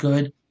seemed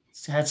good.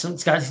 He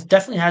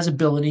definitely has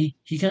ability.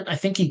 I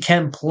think he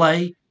can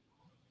play,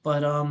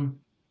 but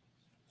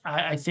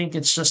I think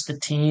it's just the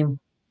team.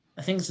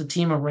 I think it's the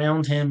team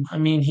around him. I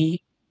mean,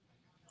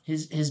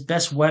 his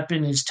best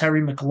weapon is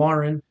Terry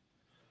McLaurin.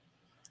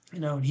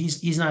 And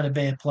he's not a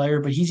bad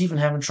player, but he's even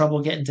having trouble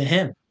getting to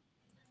him.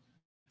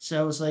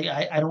 So it's like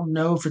I don't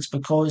know if it's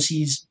because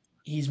he's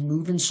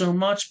moving so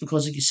much,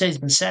 because like you say, he's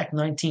been sacked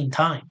 19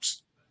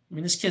 times. I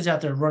mean, this kid's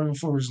out there running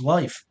for his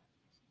life.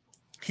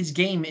 His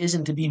game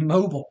isn't to be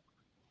mobile.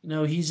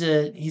 He's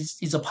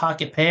a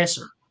pocket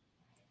passer.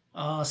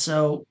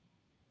 So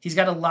he's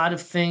got a lot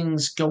of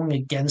things going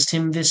against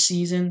him this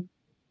season,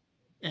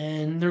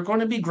 and they're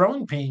going to be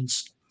growing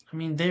pains. I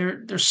mean,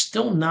 they're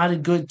still not a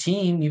good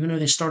team, even though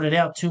they started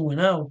out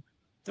 2-0.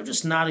 They're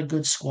just not a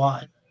good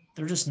squad.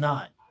 They're just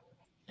not.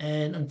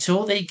 And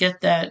until they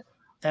get that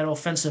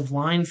offensive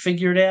line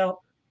figured out,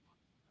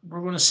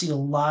 we're going to see a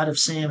lot of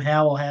Sam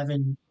Howell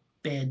having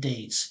bad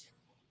days.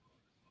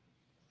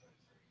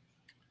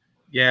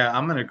 Yeah,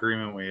 I'm in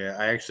agreement with you.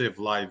 I actually have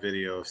live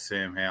video of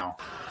Sam Howell.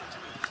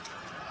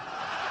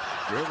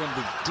 Driven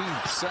to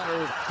deep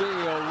center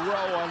field,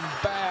 Rowan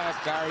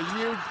back. Are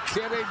you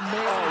kidding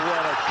me? Oh,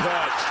 what a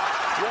catch.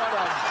 What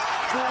a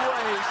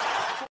great.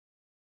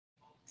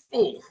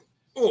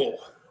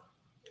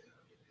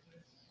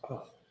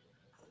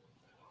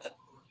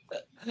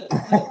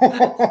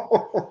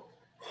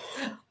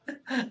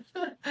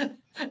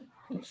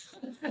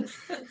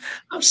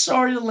 I'm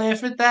sorry to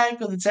laugh at that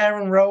because it's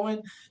Aaron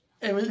Rowan.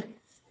 It was,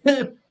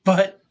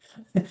 but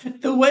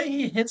the way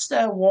he hits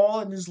that wall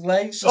and his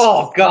legs.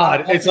 Oh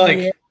God! It's like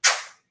I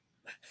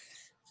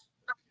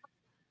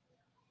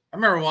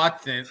remember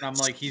watching it, and I'm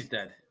like, he's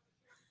dead.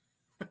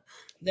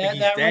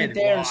 That right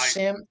there is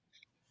Sam.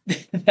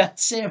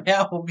 That's Sam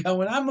Howell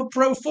going, I'm a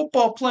pro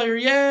football player.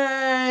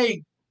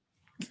 Yay!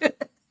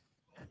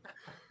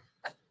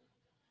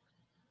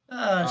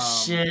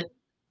 Oh, shit.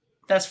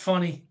 That's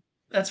funny.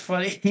 That's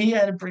funny. He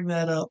had to bring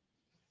that up.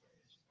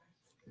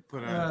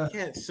 But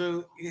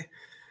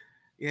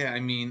yeah. I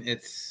mean,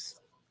 it's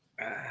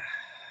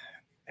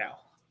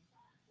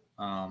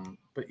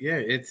but yeah,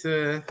 it's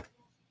I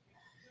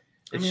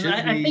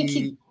think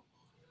he.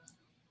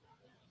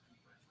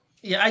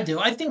 Yeah, I do.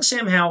 I think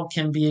Sam Howell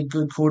can be a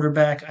good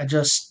quarterback.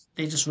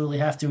 They just really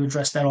have to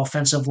address that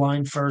offensive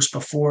line first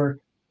before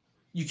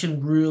you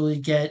can really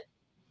get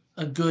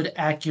a good,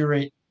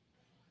 accurate,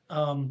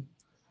 um,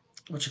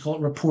 what you call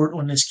it, report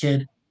on this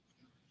kid.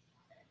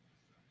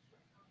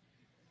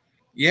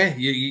 Yeah,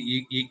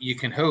 you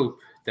can hope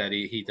that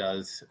he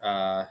does.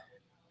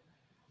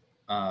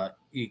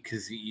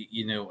 Because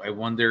I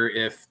wonder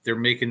if they're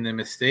making the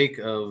mistake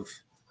of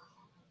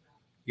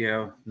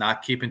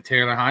not keeping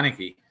Taylor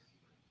Heineke.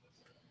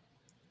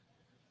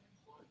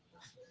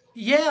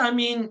 Yeah, I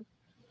mean,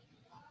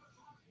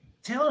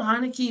 Taylor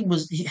Heineke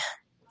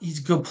he's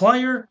a good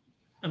player.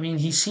 I mean,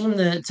 he seemed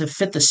to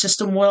fit the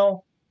system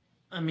well.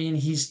 I mean,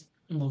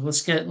 well,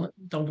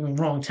 don't get me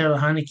wrong, Taylor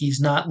Heineke's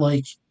not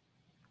like,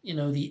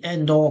 the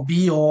end all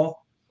be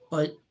all,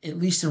 but at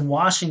least in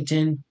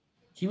Washington,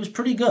 he was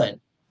pretty good.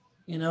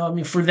 I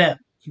mean, for them,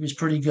 he was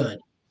pretty good.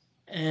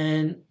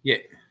 And Yeah,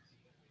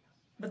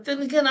 but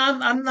then again,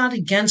 I'm not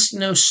against,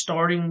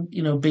 starting,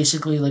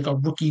 basically like a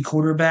rookie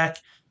quarterback.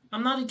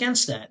 I'm not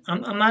against that.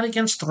 I'm not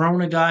against throwing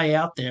a guy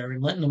out there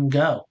and letting him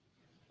go.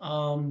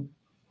 Um,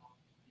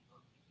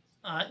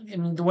 I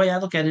mean, the way I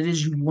look at it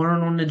is you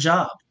learn on the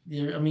job.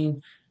 I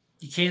mean,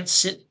 you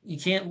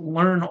can't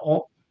learn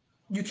all.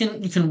 You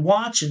can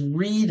watch and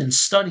read and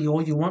study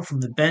all you want from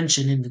the bench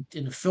and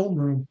in the film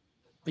room,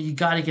 but you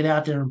got to get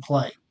out there and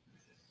play.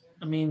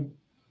 I mean,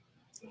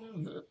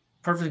 the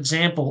perfect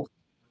example,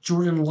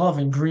 Jordan Love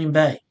in Green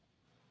Bay.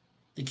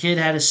 The kid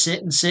had to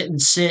sit and sit and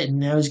sit, and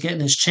now he's getting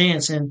his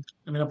chance. And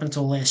I mean, up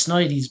until last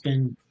night, he's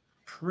been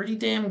pretty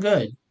damn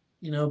good,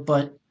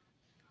 but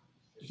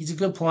he's a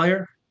good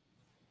player.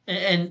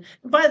 And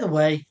by the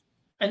way,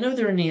 I know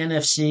they're in the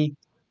NFC,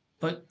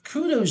 but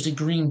kudos to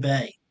Green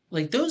Bay.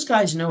 Like those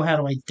guys know how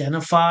to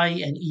identify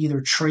and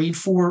either trade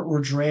for or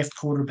draft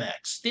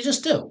quarterbacks. They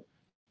just do.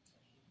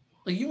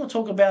 Like you want to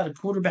talk about a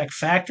quarterback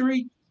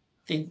factory?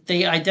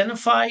 They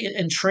identify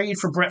and trade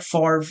for Brett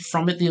Favre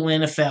from the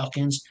Atlanta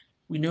Falcons.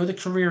 We know the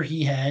career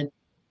he had.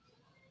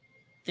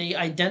 They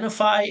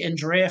identify and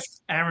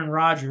draft Aaron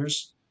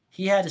Rodgers.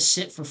 He had to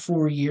sit for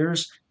 4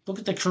 years. Look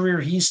at the career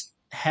he's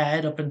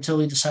had up until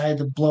he decided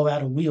to blow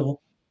out a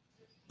wheel.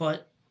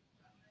 But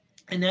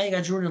and now you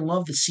got Jordan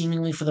Love that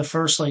seemingly for the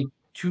first like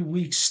 2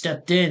 weeks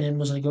stepped in and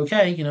was like,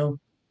 okay,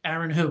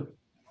 Aaron who?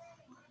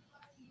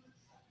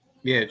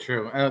 yeah,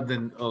 true.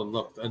 Then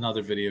look,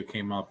 another video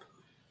came up,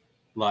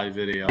 live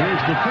video.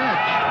 Here's the pitch.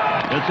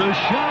 It's a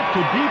shot to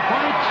deep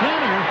right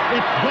center.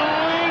 It's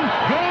going.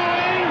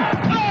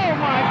 Oh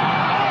my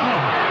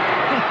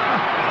God!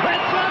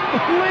 That's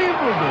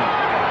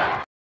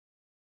unbelievable.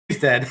 He's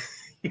dead.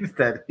 He's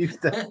dead. He's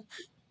dead.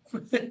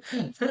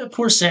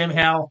 Poor Sam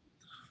Howell.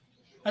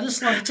 He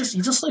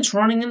just likes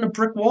running into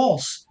brick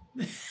walls.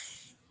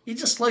 He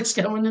just likes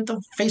going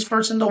into face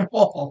first into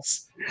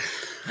walls.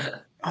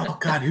 Oh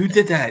God, who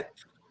did that?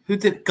 Who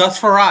did Gus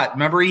Farrat?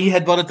 Remember he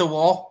headbutted the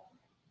wall?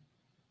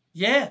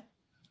 Yeah,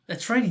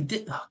 that's right. He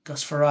did. Oh,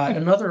 Gus Farrat,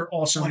 another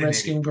awesome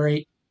Redskin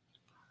great.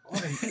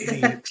 What an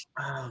idiot!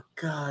 Oh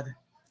God.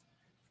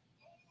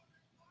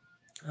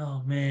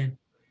 Oh man,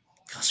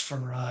 Gus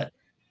Farrat.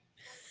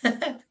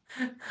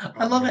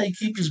 I love how you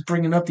keep just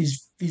bringing up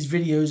these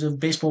videos of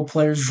baseball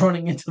players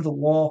running into the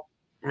wall.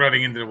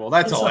 Running into the wall.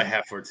 That's all I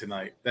have for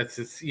tonight. That's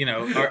just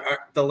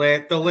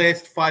the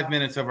last 5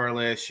 minutes of our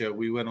last show.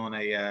 We went on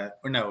the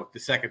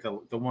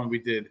one we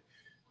did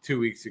 2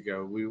 weeks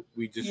ago.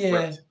 We just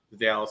ripped the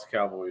Dallas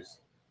Cowboys.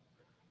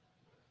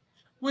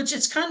 Which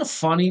it's kind of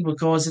funny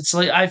because it's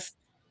like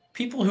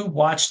people who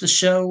watch the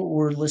show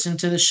or listen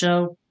to the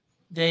show,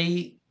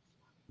 they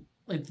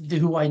like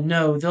who I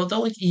know, they'll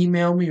like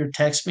email me or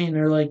text me and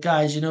they're like,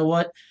 guys, you know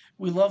what?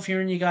 We love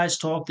hearing you guys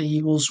talk the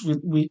Eagles.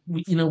 We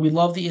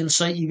love the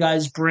insight you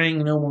guys bring.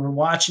 When we're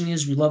watching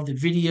these, we love the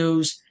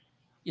videos.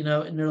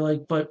 And they're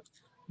like, but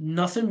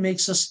nothing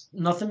makes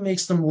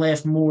them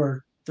laugh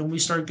more than we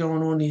start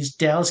going on these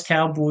Dallas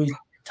Cowboys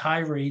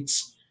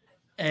tirades.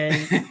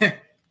 And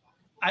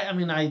I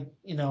mean, I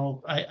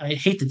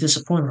hate to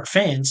disappoint our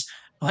fans,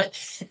 but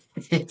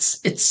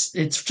it's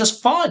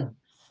just fun.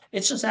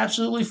 It's just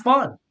absolutely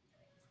fun.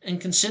 And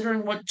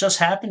considering what just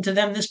happened to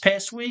them this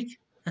past week,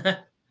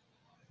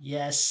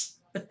 yes.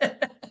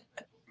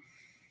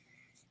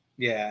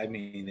 Yeah, I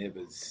mean, it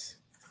was.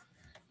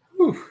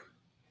 Whew,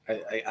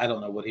 I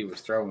don't know what he was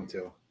throwing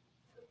to.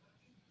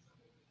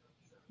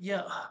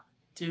 Yeah,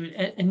 dude,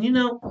 and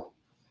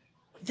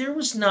there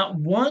was not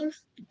one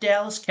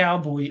Dallas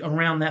Cowboy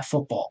around that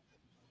football,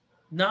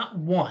 not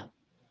one.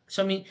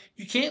 So I mean,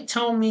 you can't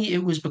tell me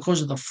it was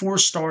because of the 4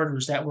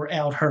 starters that were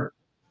out hurt,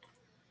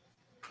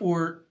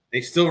 or they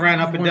still ran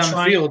up and down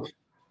the field.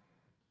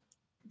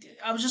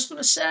 I was just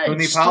going to say,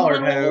 Tony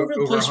Pollard had over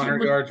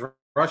 100 yards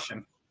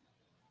rushing.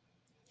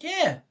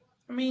 Yeah,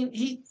 I mean,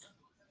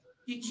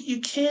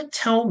 you can't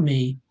tell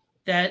me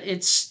that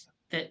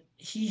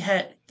he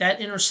had that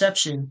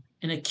interception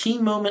in a key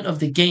moment of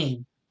the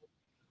game.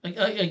 Like,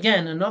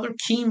 again, another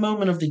key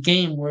moment of the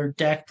game where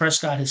Dak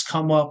Prescott has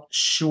come up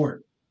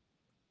short,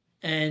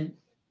 and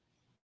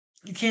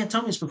you can't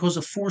tell me it's because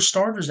of 4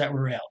 starters that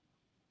were out.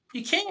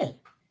 You can't.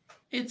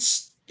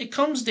 It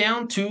comes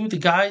down to the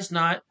guy's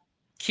not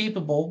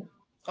capable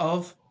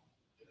of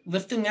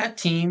lifting that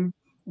team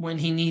when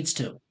he needs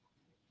to.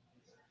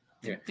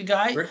 Yeah, The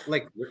guy,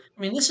 like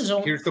I mean, this is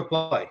all here's the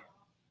play.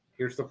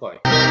 Here's the play.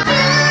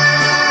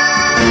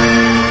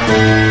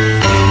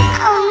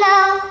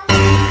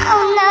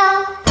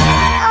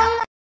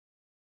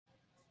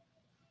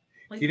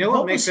 like, Do you know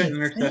what makes was that he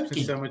interception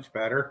thinking? so much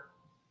better?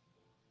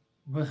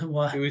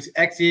 What? It was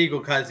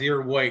ex-Eagle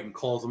Kazir White and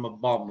calls him a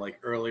bum like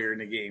earlier in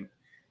the game.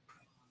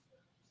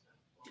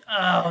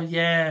 Oh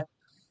yeah,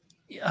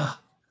 yeah.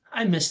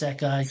 I miss that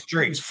guy.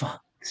 He was fun.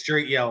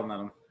 Straight yelling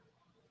at him.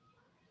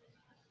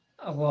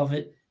 I love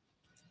it.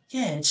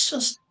 Yeah, it's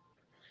just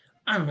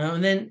I don't know.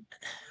 And then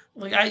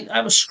like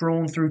I was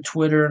scrolling through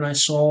Twitter and I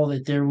saw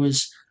that there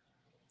was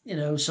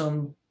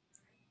some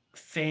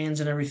fans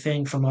and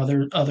everything from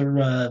other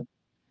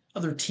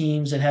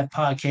teams that have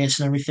podcasts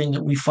and everything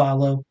that we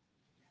follow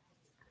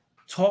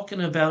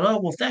talking about, oh,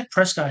 well, if Dak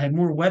Prescott had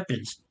more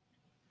weapons,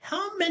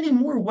 how many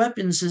more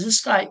weapons does this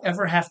guy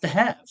ever have to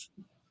have?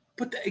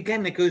 But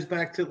again, it goes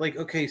back to like,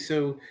 okay,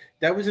 so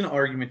that was an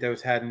argument that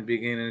was had in the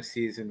beginning of the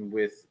season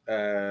with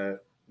our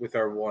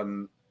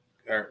one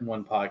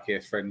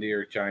podcast friend, New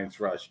York Giants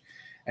Rush,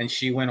 and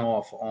she went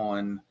off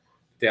on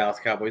Dallas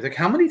Cowboys. Like,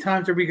 how many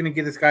times are we going to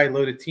get this guy a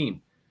loaded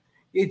team?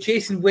 He had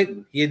Jason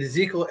Witten, he had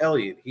Ezekiel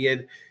Elliott, he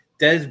had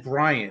Des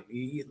Bryant,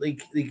 he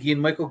had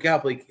Michael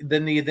Gallup. Like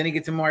then he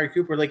gets Amari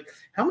Cooper. Like,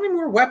 how many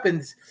more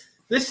weapons?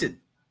 Listen,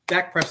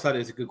 Dak Prescott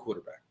is a good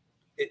quarterback.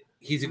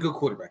 He's a good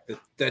quarterback.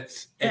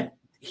 That's and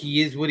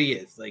he is what he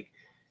is. Like,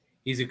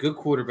 he's a good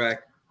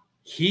quarterback.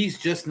 He's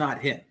just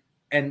not him.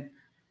 And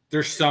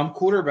there's some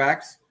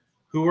quarterbacks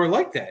who are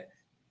like that.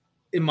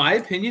 In my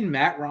opinion,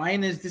 Matt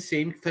Ryan is the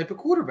same type of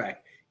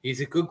quarterback.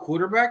 He's a good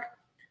quarterback,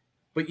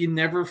 but you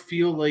never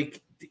feel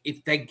like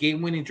if that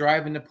game-winning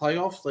drive in the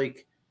playoffs,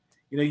 like,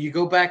 you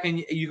go back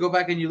and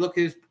you look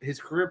at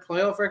his career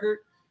playoff record,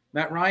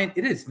 Matt Ryan,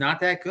 it is not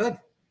that good.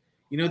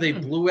 They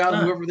blew out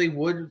whoever they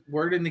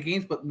were in the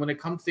games, but when it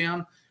comes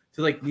down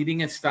to like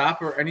needing a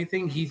stop or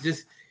anything, he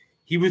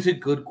was a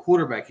good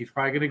quarterback. He's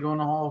probably going to go in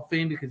the Hall of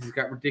Fame because he's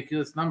got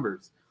ridiculous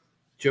numbers.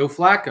 Joe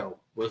Flacco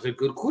was a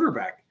good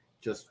quarterback.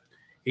 Just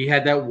he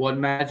had that one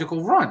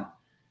magical run.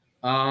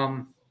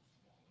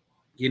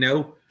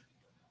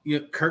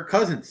 Kirk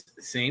Cousins,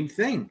 same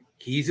thing.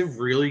 He's a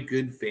really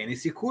good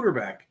fantasy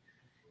quarterback.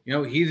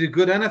 He's a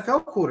good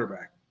NFL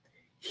quarterback.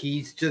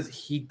 He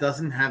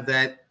doesn't have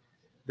that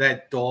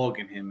dog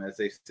in him, as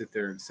they sit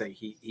there and say.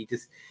 He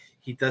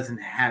doesn't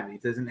have it. He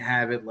doesn't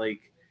have it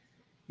like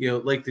the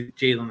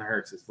Jalen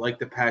Hurts, like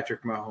the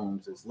Patrick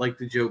Mahomes, like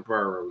the Joe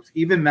Burrows.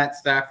 Even Matt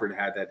Stafford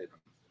had that in him.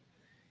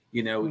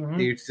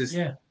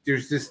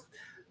 There's just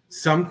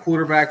some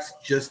quarterbacks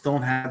just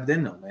don't have it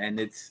in them, and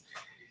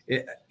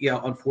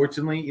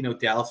unfortunately,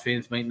 Dallas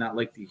fans might not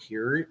like to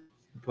hear it,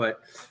 but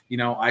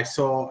I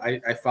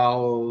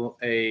follow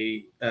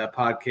a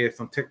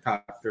podcast on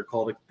TikTok. They're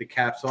called the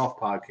Caps Off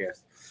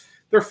Podcast.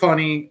 They're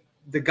funny.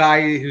 The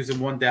guy who's a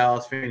one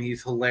Dallas fan,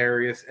 he's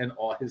hilarious, and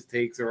all his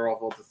takes are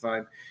off all the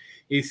time.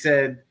 He's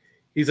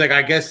like,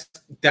 I guess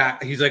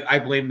that he's like, I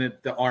blame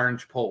the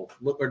orange pole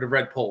or the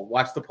red pole.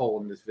 Watch the pole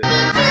in this video.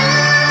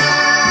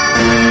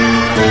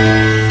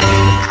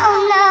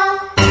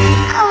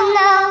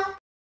 Oh no.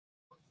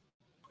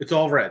 It's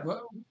all red.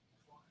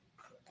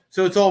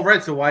 So it's all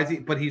red. So why is he?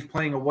 But he's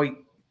playing a white.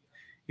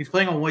 He's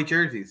playing on white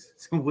jerseys.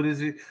 So what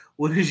is it?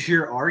 What is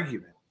your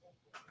argument?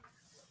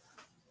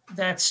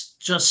 That's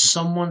just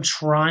someone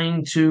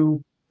trying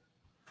to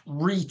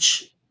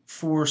reach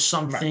for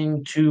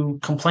something to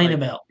complain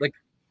about. Like,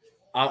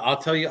 I'll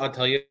tell you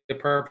a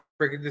perfect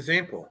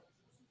example.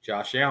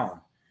 Josh Allen.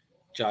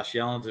 Josh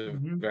Allen's a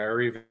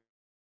very,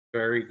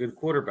 very good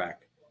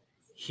quarterback.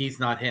 He's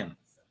not him.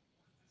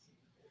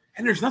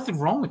 And there's nothing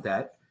wrong with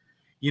that.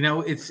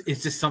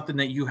 It's just something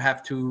that you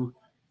have to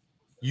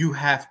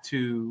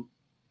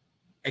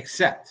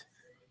accept.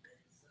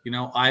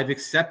 I've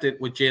accepted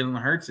what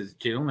Jalen Hurts is.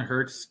 Jalen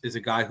Hurts is a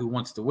guy who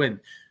wants to win,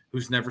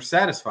 who's never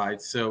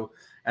satisfied. So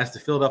as the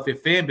Philadelphia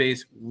fan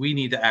base, we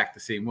need to act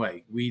the same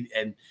way. We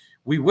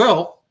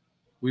will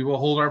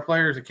hold our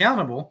players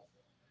accountable,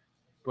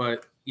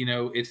 but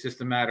it's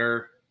just a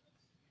matter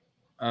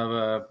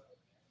of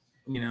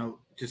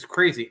just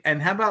crazy.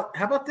 And how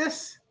about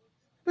this?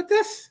 But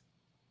this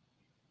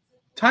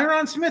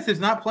Tyron Smith is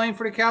not playing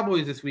for the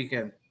Cowboys this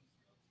weekend.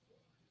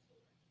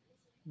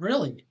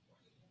 Really?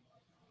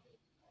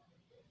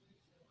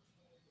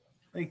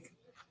 Like,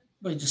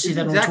 wait, did you see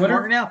that on Zach Twitter?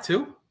 Martin out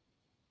too?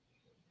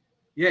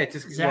 Yeah, it's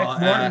just Zach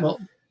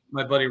Martin,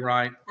 my buddy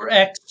Ryan. Or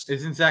X.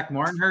 Isn't Zach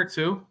Martin hurt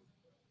too?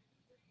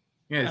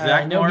 Yeah,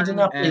 Zach Martin. He did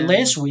not play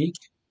last week.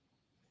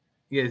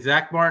 Yeah,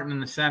 Zach Martin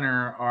and the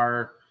center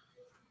are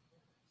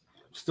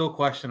still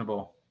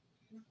questionable.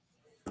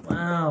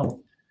 Wow.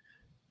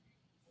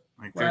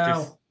 Like they're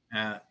just.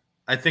 I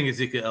think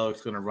Ezekiel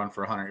Elliott's going to run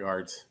for 100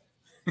 yards.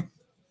 I'm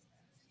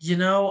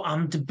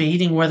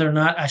debating whether or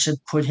not I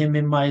should put him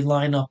in my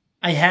lineup.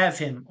 I have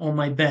him on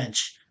my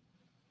bench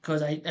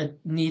because I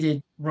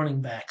needed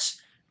running backs.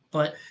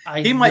 But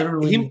I he might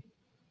literally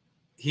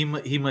he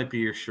might be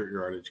your short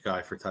yardage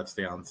guy for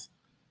touchdowns.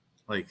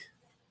 Like,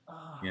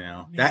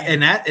 man.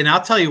 and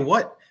I'll tell you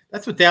what,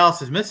 that's what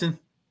Dallas is missing.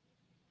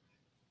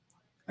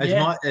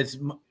 As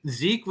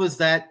Zeke was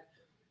that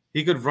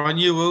he could run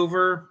you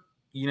over,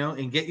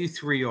 and get you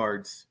 3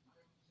 yards.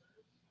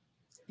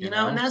 You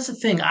know, and that's the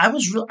thing. I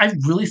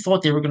really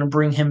thought they were going to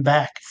bring him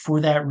back for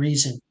that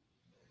reason,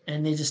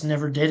 and they just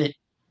never did it.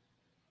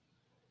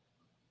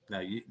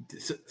 No,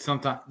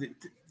 sometimes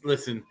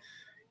listen.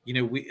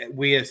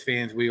 We as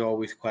fans, we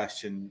always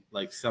question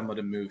like some of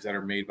the moves that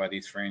are made by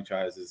these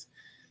franchises.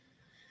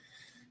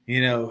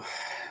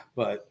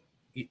 But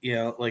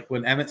like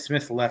when Emmitt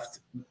Smith left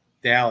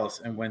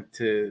Dallas and went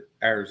to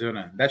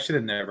Arizona, that should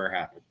have never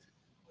happened.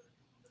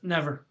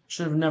 Never.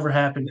 Should have never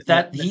happened.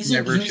 He's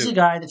a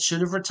guy that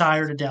should have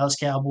retired a Dallas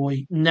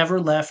Cowboy, never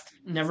left,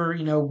 never,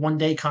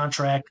 one-day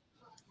contract.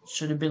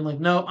 Should have been like,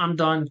 no, I'm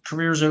done.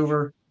 Career's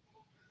over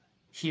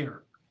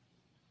here.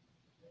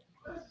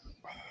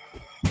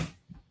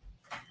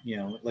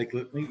 Like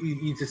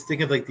you just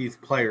think of like these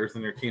players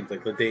in their teams,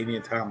 like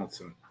LaDainian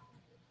Tomlinson.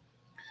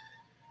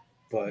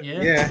 But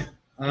yeah.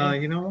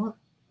 You know what?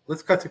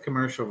 Let's cut to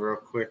commercial real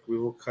quick. We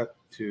will cut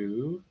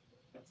to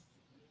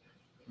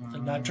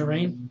Lot to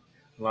Rain.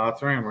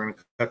 Lots of rain. We're going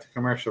to cut to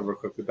commercial real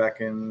quick. Be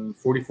back in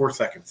 44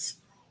 seconds.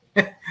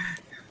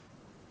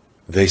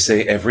 They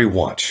say every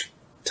watch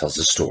tells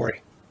a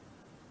story.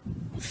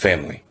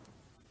 Family.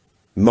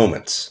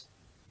 Moments.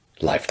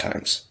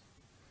 Lifetimes.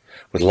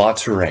 With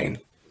lots of rain,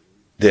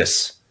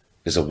 this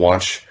is a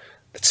watch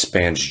that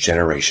spans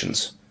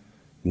generations.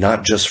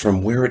 Not just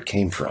from where it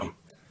came from,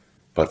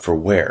 but for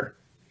where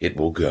it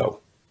will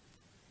go.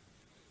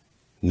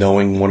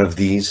 Knowing one of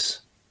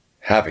these,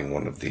 having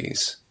one of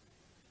these,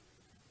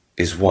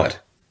 is what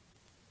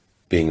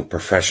being a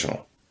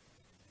professional,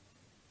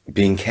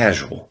 being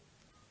casual,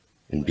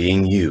 and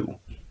being you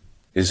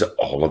is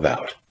all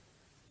about.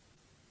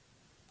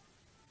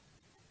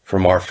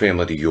 From our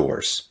family to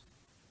yours,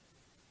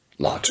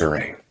 lots of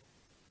rain.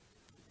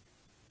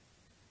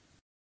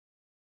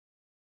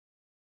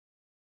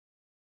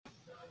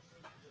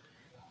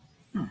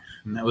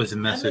 And that was a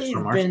message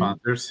from our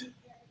sponsors.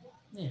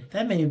 Yeah,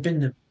 that may have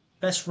been the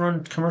best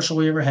run commercial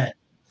we ever had.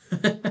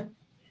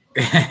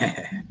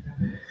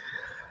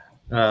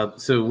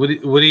 So what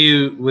do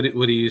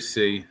you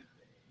see?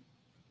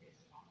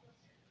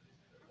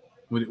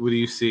 What do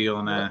you see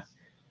on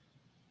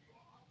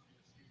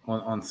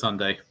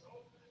Sunday?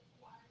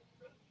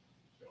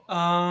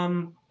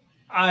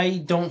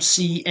 I don't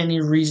see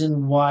any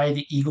reason why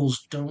the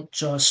Eagles don't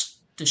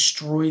just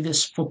destroy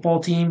this football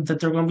team that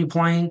they're going to be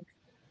playing.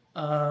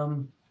 I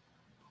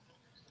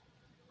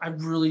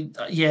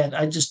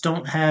just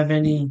don't have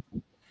any.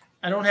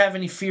 I don't have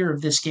any fear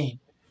of this game.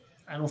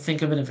 I don't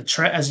think of it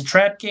as a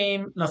trap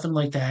game, nothing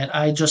like that.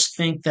 I just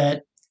think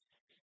the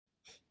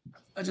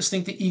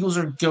Eagles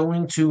are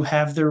going to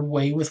have their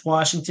way with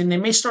Washington. They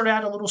may start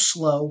out a little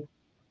slow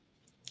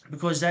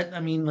because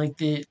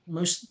the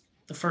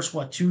first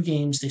 2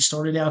 games they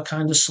started out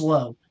kind of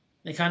slow.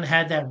 They kind of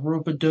had that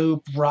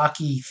rope-a-dope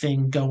Rocky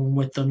thing going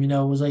with them.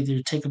 It was like they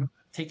were taking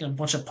a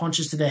bunch of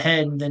punches to the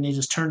head, and then they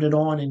just turned it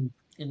on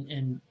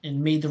and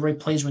made the right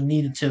plays when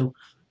needed to.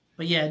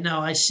 But yeah, no,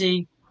 I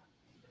see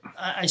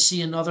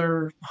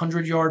another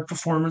 100-yard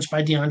performance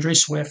by DeAndre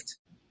Swift.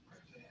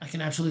 I can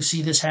absolutely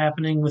see this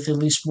happening with at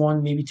least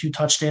 1, maybe 2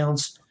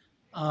 touchdowns.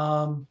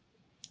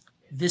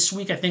 This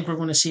week, I think we're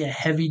going to see a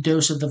heavy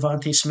dose of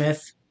Devontae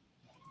Smith.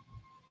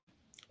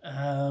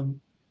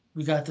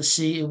 We got to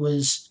see it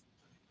was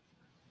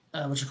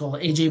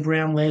A.J.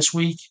 Brown last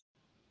week,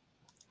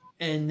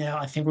 and now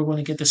I think we're going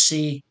to get to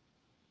see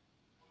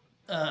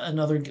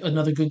another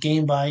good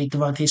game by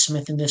Devontae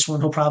Smith in this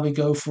one. He'll probably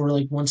go for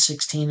like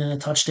 116 and a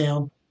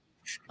touchdown.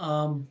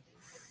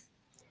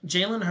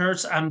 Jalen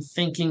Hurts, I'm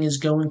thinking, is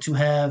going to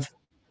have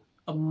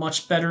a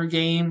much better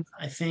game.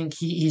 I think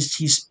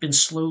he's been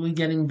slowly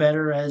getting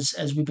better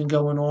as we've been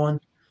going on.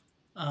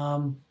 I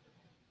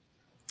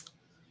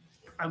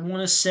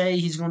want to say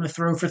he's going to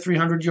throw for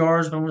 300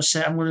 yards, but I'm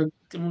going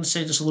to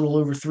say just a little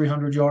over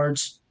 300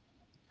 yards.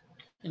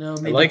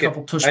 Maybe a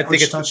couple push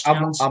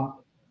touchdowns.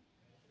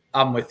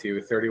 I'm with you.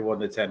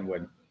 31-10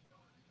 win.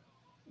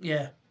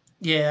 Yeah.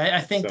 I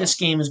think this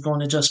game is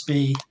going to just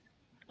be.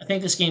 I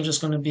think this game's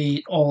just going to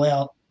be all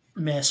out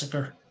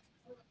massacre.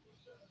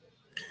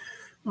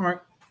 All right.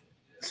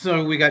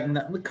 So we got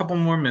a couple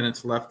more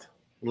minutes left.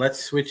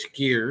 Let's switch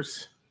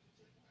gears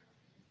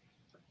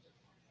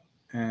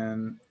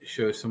and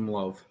show some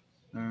love.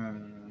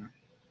 I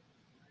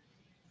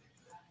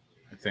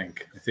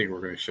think we're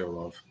going to show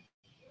love.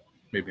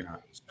 Maybe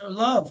not. Show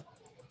love.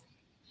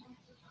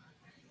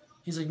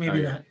 He's like,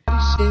 maybe not.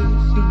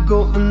 You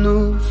got a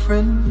new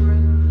friend.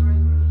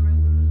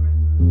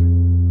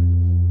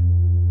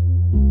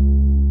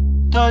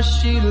 Does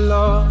she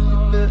love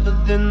you better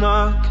than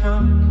I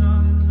can?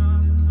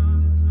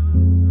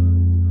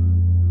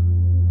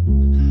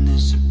 And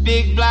there's a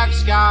big black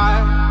sky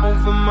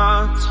over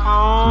my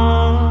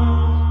town.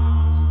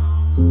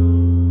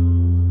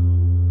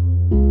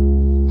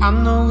 I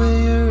know where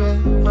you're at.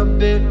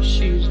 bit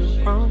she's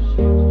around.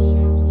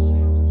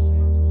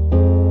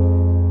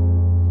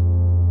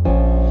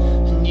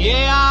 And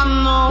yeah, I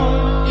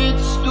know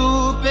it's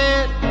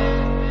stupid,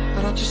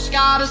 but I just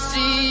gotta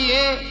see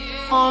it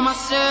for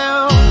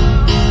myself.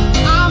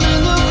 I'm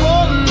in the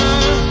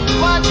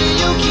corner watching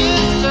you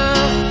kiss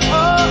her.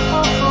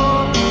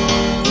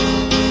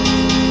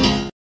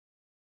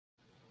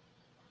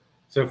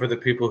 So for the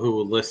people who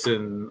will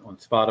listen on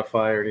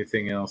Spotify or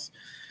anything else,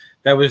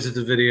 that was just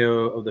a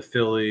video of the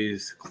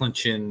Phillies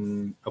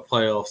clinching a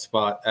playoff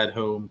spot at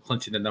home,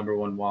 clinching the number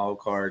 1 wild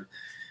card,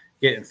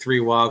 getting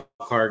 3 wild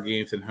card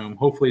games at home.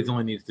 Hopefully it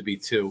only needs to be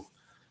 2.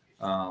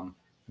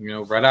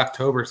 Red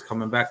October is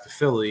coming back to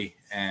Philly,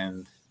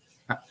 and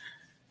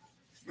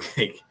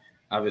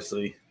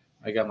obviously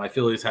I got my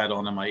Phillies hat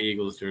on and my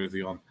Eagles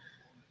jersey on.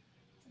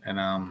 And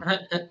I'm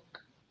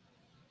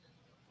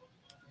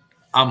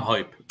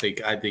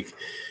hyped. I think,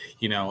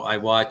 I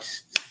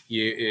watched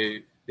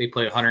they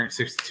play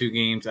 162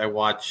 games. I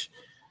watch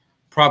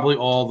probably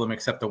all of them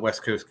except the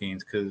West Coast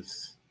games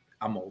because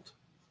I'm old.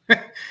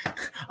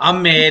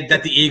 I'm mad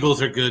that the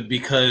Eagles are good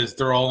because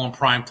they're all on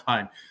prime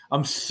time.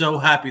 I'm so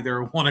happy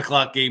they're a 1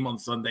 o'clock game on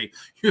Sunday.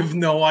 You have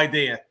no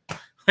idea.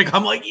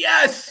 I'm like,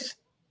 yes.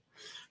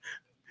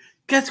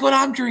 Guess what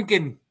I'm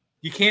drinking?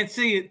 You can't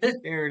see it.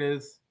 There it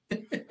is.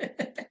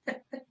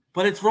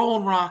 But it's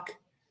Rolling Rock.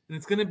 And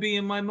it's gonna be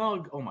in my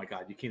mug. Oh my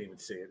God, you can't even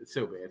see it. It's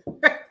so bad.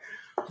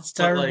 It's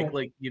terrible.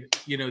 But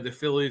the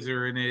Phillies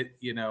are in it.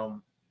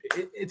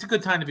 It's a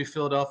good time to be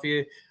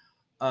Philadelphia.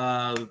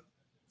 Hockey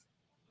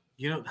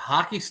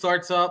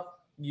starts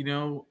up.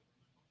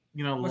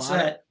 What's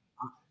that?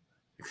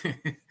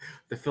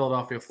 The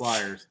Philadelphia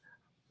Flyers.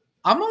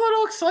 I'm a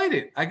little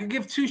excited. I could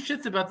give 2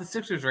 shits about the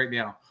Sixers right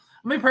now.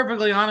 I'm being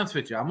perfectly honest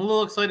with you. I'm a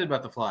little excited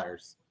about the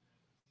Flyers.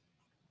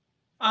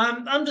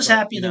 I'm just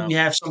happy that we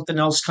have something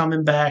else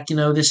coming back.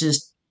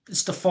 It's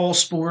the fall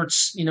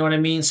sports. You know what I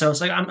mean? So it's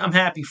like I'm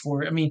happy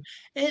for it. I mean,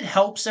 it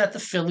helps that the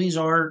Phillies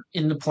are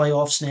in the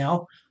playoffs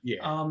now.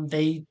 Yeah.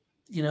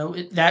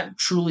 That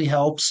truly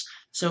helps.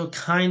 So it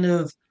kind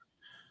of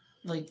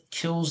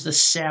kills the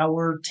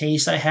sour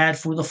taste I had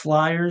for the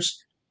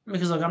Flyers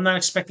because I'm not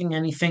expecting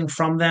anything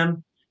from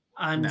them.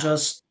 I'm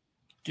just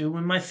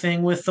doing my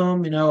thing with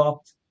them.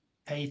 I'll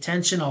pay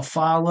attention, I'll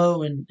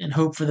follow, and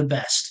hope for the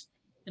best.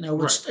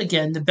 Which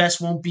again, the best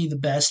won't be the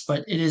best,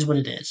 but it is what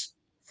it is.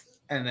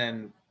 And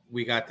then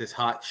we got this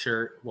hot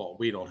shirt. Well,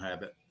 we don't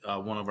have it.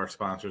 One of our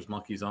sponsors,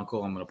 Monkey's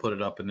Uncle. I'm going to put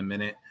it up in a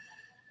minute.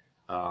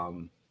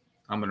 I'm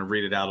going to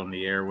read it out on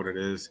the air what it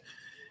is.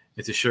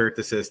 It's a shirt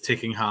that says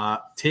taking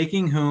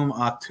home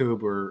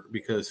October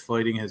because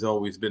fighting has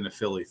always been a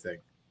Philly thing.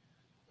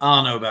 I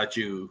don't know about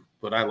you,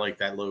 but I like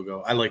that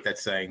logo. I like that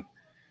saying.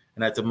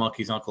 And that's a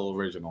Monkey's Uncle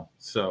original.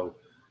 So,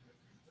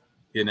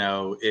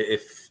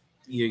 if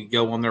you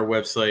go on their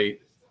website,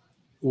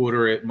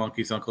 order it,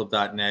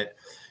 monkeysuncle.net,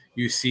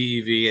 use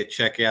CEV at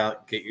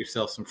checkout, get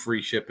yourself some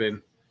free shipping.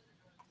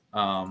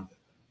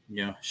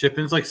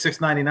 Shipping's like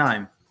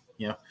 $6.99.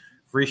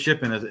 Free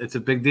shipping it's a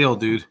big deal,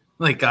 dude.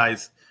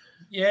 Guys.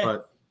 Yeah.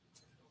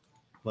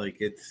 But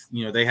it's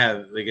they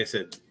have, like I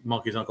said,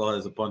 Monkey's Uncle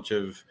has a bunch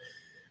of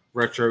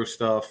retro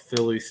stuff,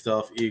 Philly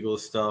stuff,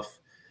 Eagles stuff.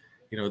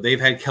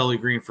 They've had Kelly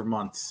Green for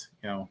months.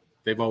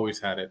 They've always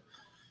had it.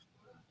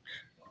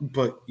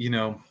 But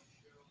and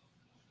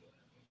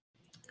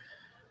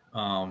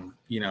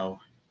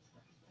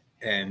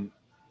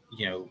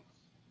you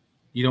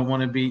don't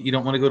want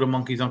to go to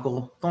Monkey's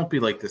Uncle. Don't be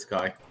like this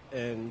guy.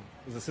 And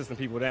was assisting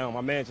people down.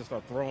 My man just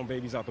started throwing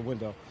babies out the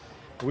window.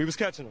 And we was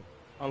catching them.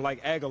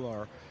 Unlike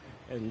Aguilar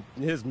and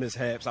his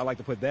mishaps, I like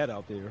to put that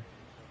out there.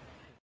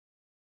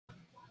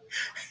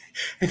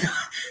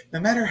 No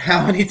matter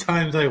how many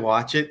times I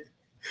watch it,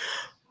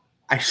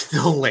 I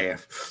still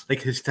laugh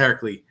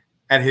hysterically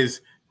at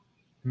his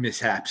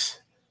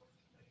mishaps.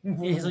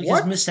 He's like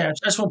his mishaps.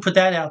 I just won't put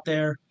that out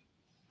there.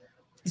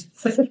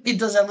 He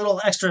does that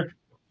little extra.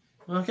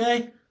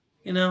 Okay,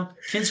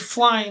 kids are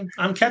flying.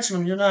 I'm catching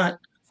them. You're not.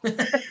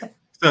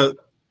 So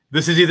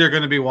this is either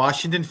going to be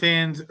Washington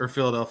fans or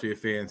Philadelphia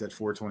fans at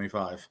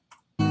 425.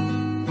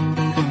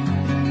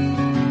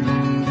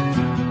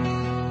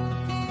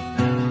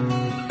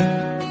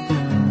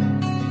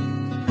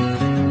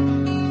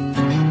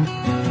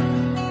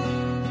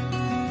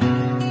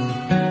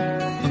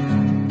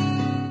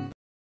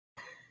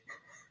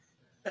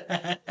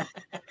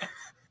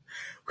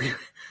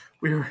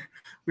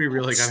 We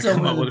really got to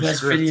come up with a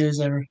script. Videos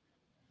ever.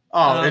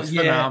 Oh, it's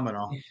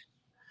phenomenal.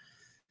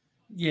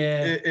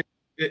 Yeah,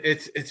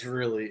 it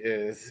really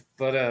is.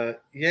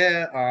 But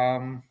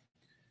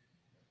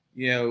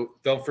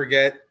don't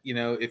forget,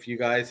 if you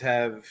guys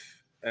have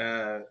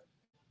there's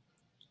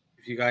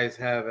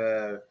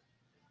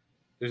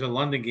a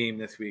London game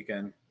this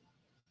weekend.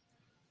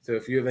 So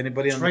if you have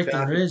anybody on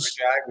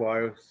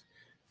the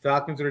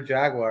Falcons or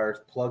Jaguars,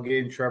 plug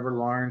in Trevor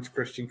Lawrence,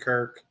 Christian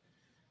Kirk,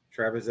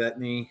 Travis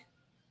Etienne,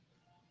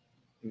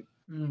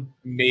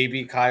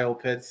 maybe Kyle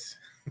Pitts.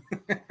 Oh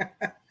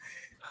God!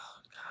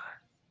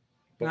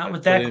 Not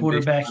with that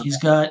quarterback he's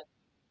got.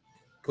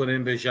 Put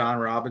in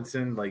Bijan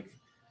Robinson,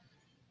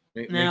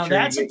 Now sure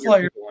that's you a get your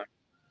player. people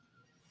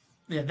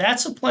in. Yeah,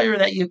 that's a player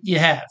that you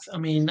have. I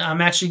mean,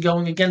 I'm actually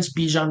going against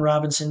Bijan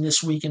Robinson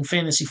this week in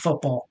fantasy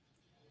football.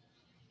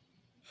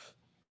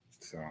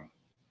 So,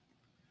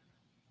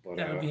 but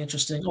That would be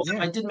interesting. Although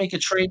yeah. I did make a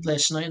trade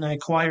last night and I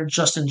acquired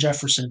Justin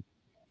Jefferson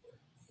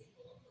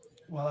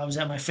while I was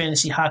at my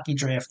fantasy hockey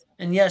draft.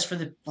 And yes, for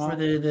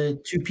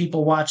the two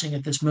people watching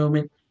at this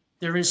moment,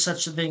 there is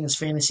such a thing as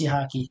fantasy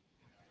hockey.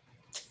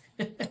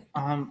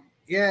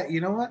 Yeah,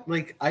 you know what?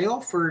 Like I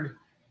offered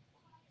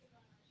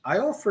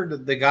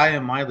the guy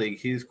in my league.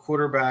 His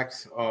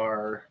quarterbacks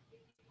are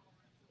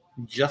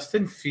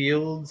Justin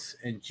Fields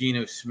and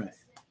Geno Smith.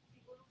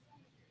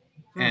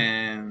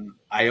 And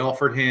I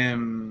offered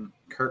him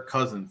Kirk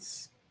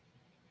Cousins.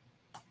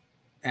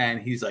 And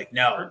he's like,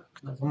 no.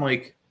 I'm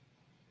like,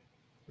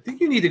 I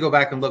think you need to go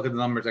back and look at the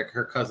numbers that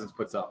Kirk Cousins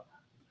puts up.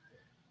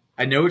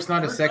 I know it's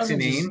not a sexy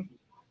name.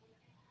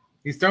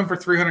 He's thrown for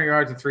 300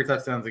 yards and 3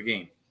 touchdowns a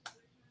game.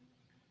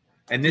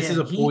 And this is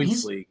a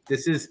points league.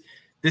 This is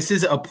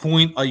a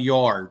point a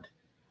yard.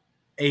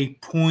 A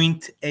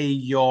point a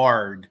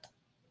yard.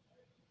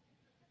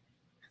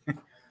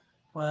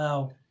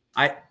 Wow.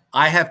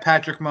 I have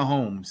Patrick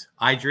Mahomes.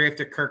 I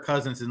drafted Kirk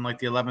Cousins in like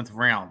the 11th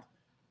round.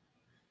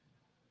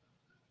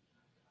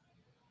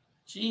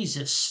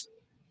 Jesus.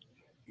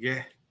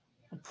 Yeah.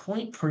 A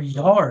point per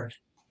yard.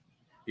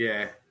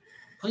 Yeah.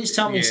 Please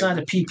tell me it's not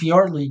a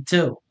PPR league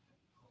too.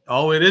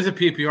 Oh, it is a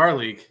PPR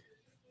league.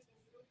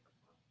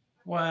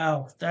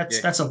 Wow,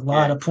 that's a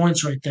lot of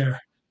points right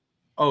there.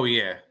 Oh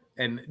yeah,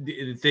 and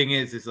the thing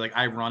is like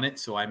I run it,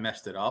 so I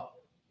messed it up,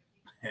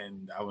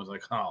 and I was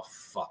like, oh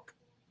fuck,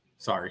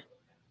 sorry.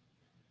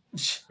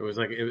 It was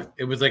like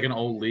an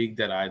old league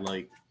that I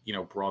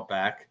brought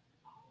back,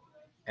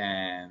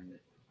 and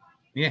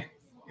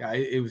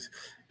it's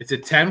a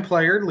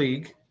 10-player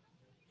league.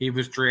 He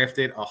was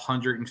drafted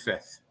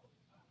 105th,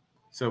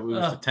 so it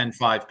was a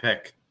 10-5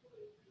 pick.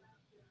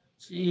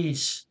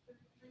 Jeez.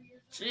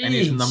 And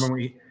he's the number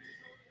one.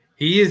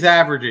 He is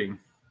averaging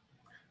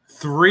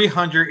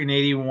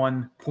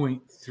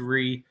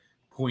 381.3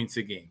 points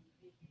a game.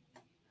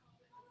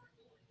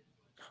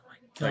 Oh my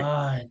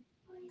God.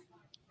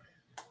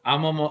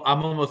 I'm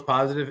almost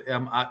positive.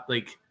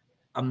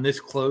 I'm this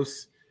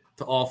close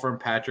to offering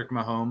Patrick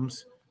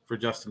Mahomes for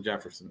Justin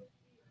Jefferson.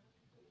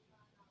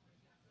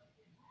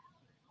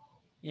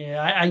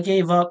 Yeah, I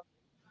gave up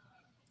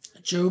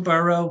Joe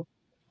Burrow,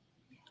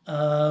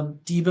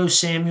 Deebo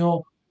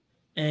Samuel,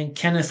 and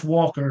Kenneth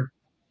Walker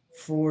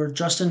for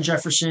Justin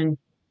Jefferson,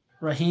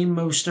 Raheem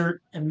Mostert,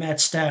 and Matt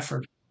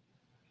Stafford.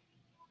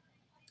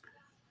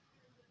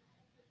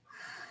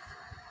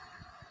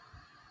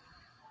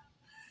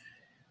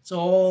 It's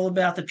all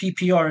about the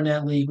PPR in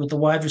that league with the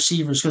wide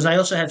receivers because I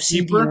also have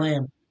CD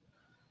Lamb.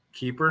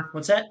 Keeper?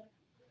 What's that?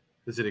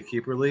 Is it a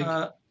keeper league?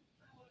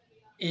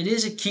 It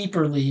is a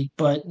keeper league,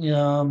 but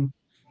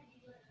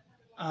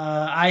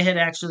I had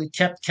actually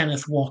kept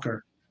Kenneth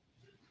Walker,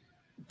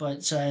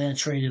 but so I then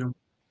traded him.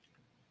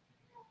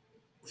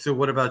 So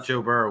what about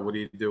Joe Burrow? What do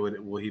you do with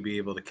it? Will he be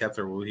able to kept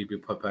or will he be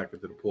put back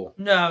into the pool?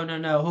 No.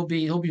 He'll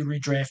be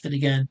redrafted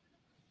again.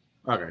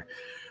 Okay.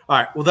 All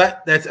right. Well,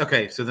 that's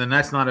okay. So then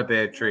that's not a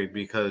bad trade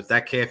because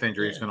that calf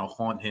injury is going to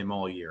haunt him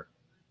all year.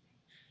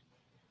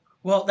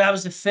 Well, that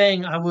was the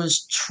thing. I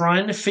was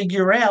trying to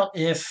figure out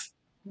if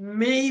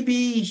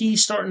maybe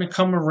he's starting to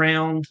come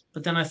around,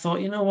 but then I thought,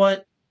 you know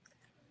what?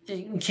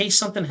 In case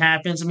something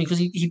happens, I mean, because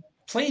he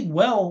played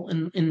well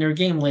in their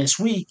game last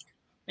week,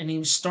 and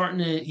he's starting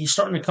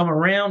to come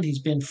around. He's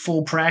been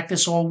full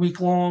practice all week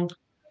long,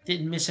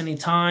 didn't miss any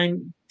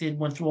time,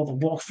 went through all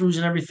the walkthroughs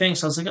and everything.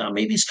 So I was like, oh,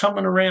 maybe he's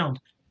coming around.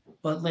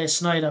 But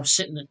last night I was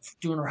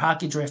doing our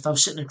hockey draft. I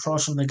was sitting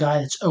across from the guy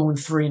that's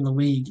 0-3 in the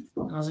league,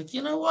 and I was like,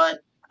 you know what?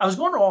 I was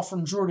going to offer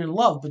him Jordan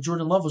Love, but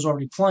Jordan Love was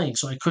already playing,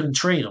 so I couldn't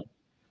trade him.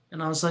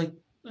 And I was like,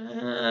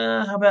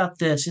 how about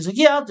this? He's like,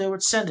 yeah, I'll do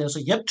it. Send it. I was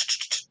like, yep.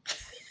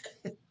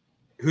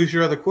 Who's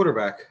your other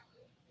quarterback?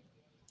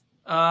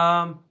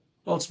 Well,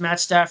 it's Matt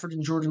Stafford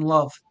and Jordan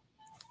Love.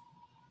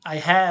 I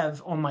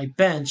have on my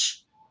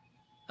bench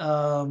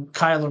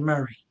Kyler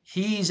Murray.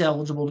 He's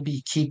eligible to be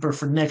a keeper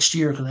for next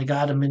year because I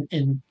got him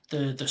in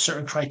the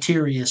certain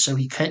criteria, so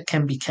he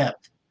can be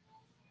kept.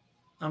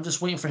 I'm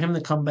just waiting for him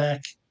to come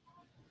back.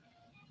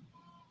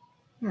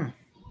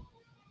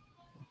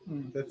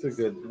 That's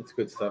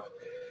good stuff.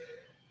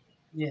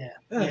 Yeah.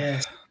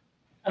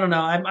 I don't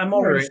know. I'm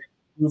already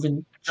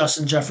moving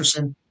Justin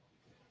Jefferson,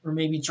 or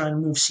maybe trying to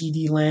move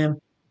CD Lamb.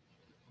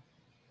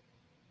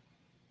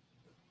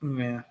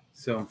 Yeah.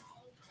 So,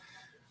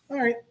 all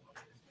right.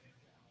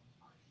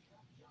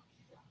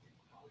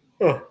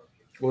 Oh,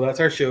 well, that's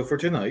our show for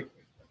tonight.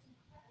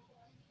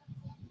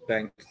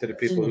 Thanks to the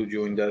people who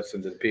joined us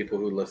and to the people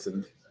who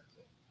listened.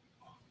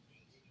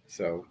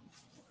 So,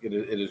 it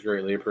is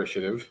greatly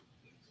appreciative.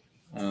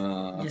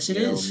 Yes, it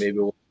is.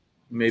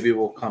 Maybe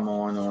we'll come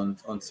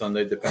on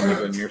Sunday, depending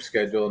on your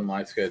schedule and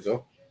my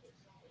schedule.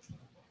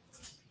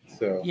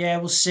 So yeah,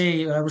 we'll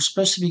see. We're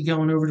supposed to be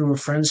going over to a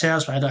friend's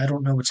house, but I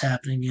don't know what's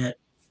happening yet.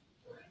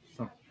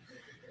 All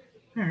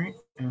right.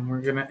 And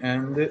we're going to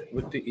end it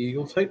with the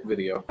Eagles hype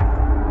video.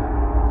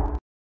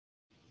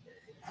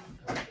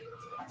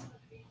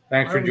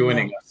 Thanks for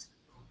joining us.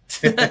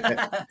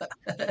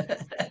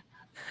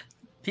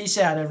 Peace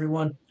out,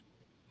 everyone.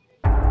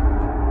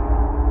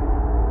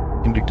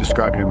 You need to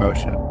describe your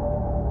emotion.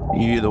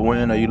 You either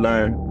win or you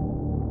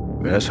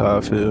learn. That's how I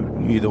feel.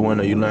 You either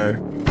win or you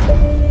learn.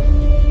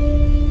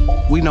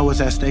 We know what's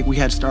at stake. We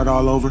had to start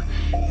all over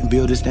and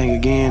build this thing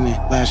again. And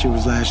last year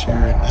was last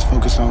year. Let's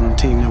focus on the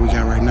team that we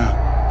got right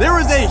now. There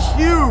is a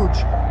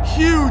huge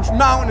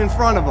mountain in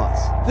front of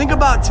us. Think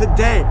about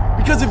today,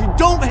 because if you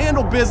don't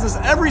handle business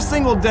every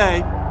single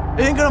day,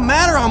 it ain't gonna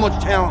matter how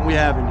much talent we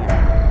have in you.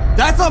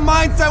 That's a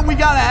mindset we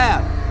gotta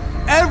have.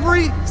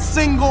 Every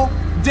single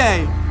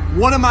day,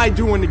 what am I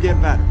doing to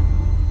get better?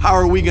 How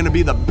are we gonna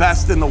be the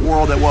best in the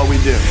world at what we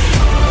do?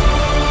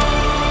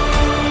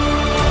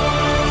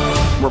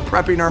 We're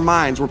prepping our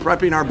minds, we're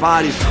prepping our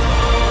bodies.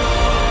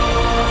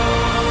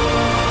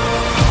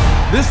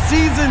 This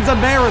season's a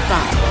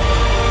marathon.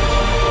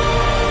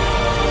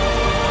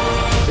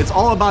 It's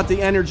all about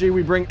the energy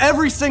we bring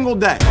every single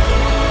day.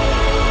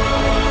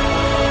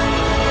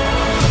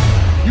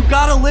 You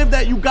gotta live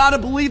that, you gotta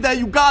believe that,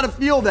 you gotta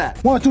feel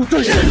that. 1, 2,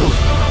 3. The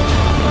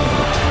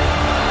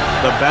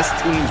best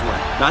teams win.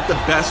 Not the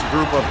best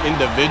group of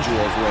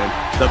individuals win.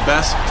 The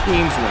best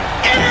teams win.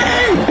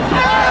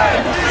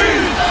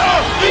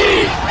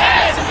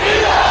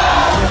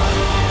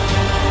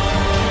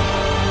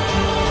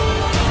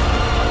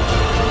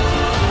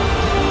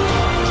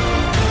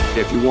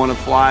 If you want to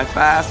fly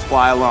fast,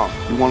 fly alone.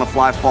 If you want to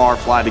fly far,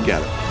 fly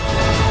together.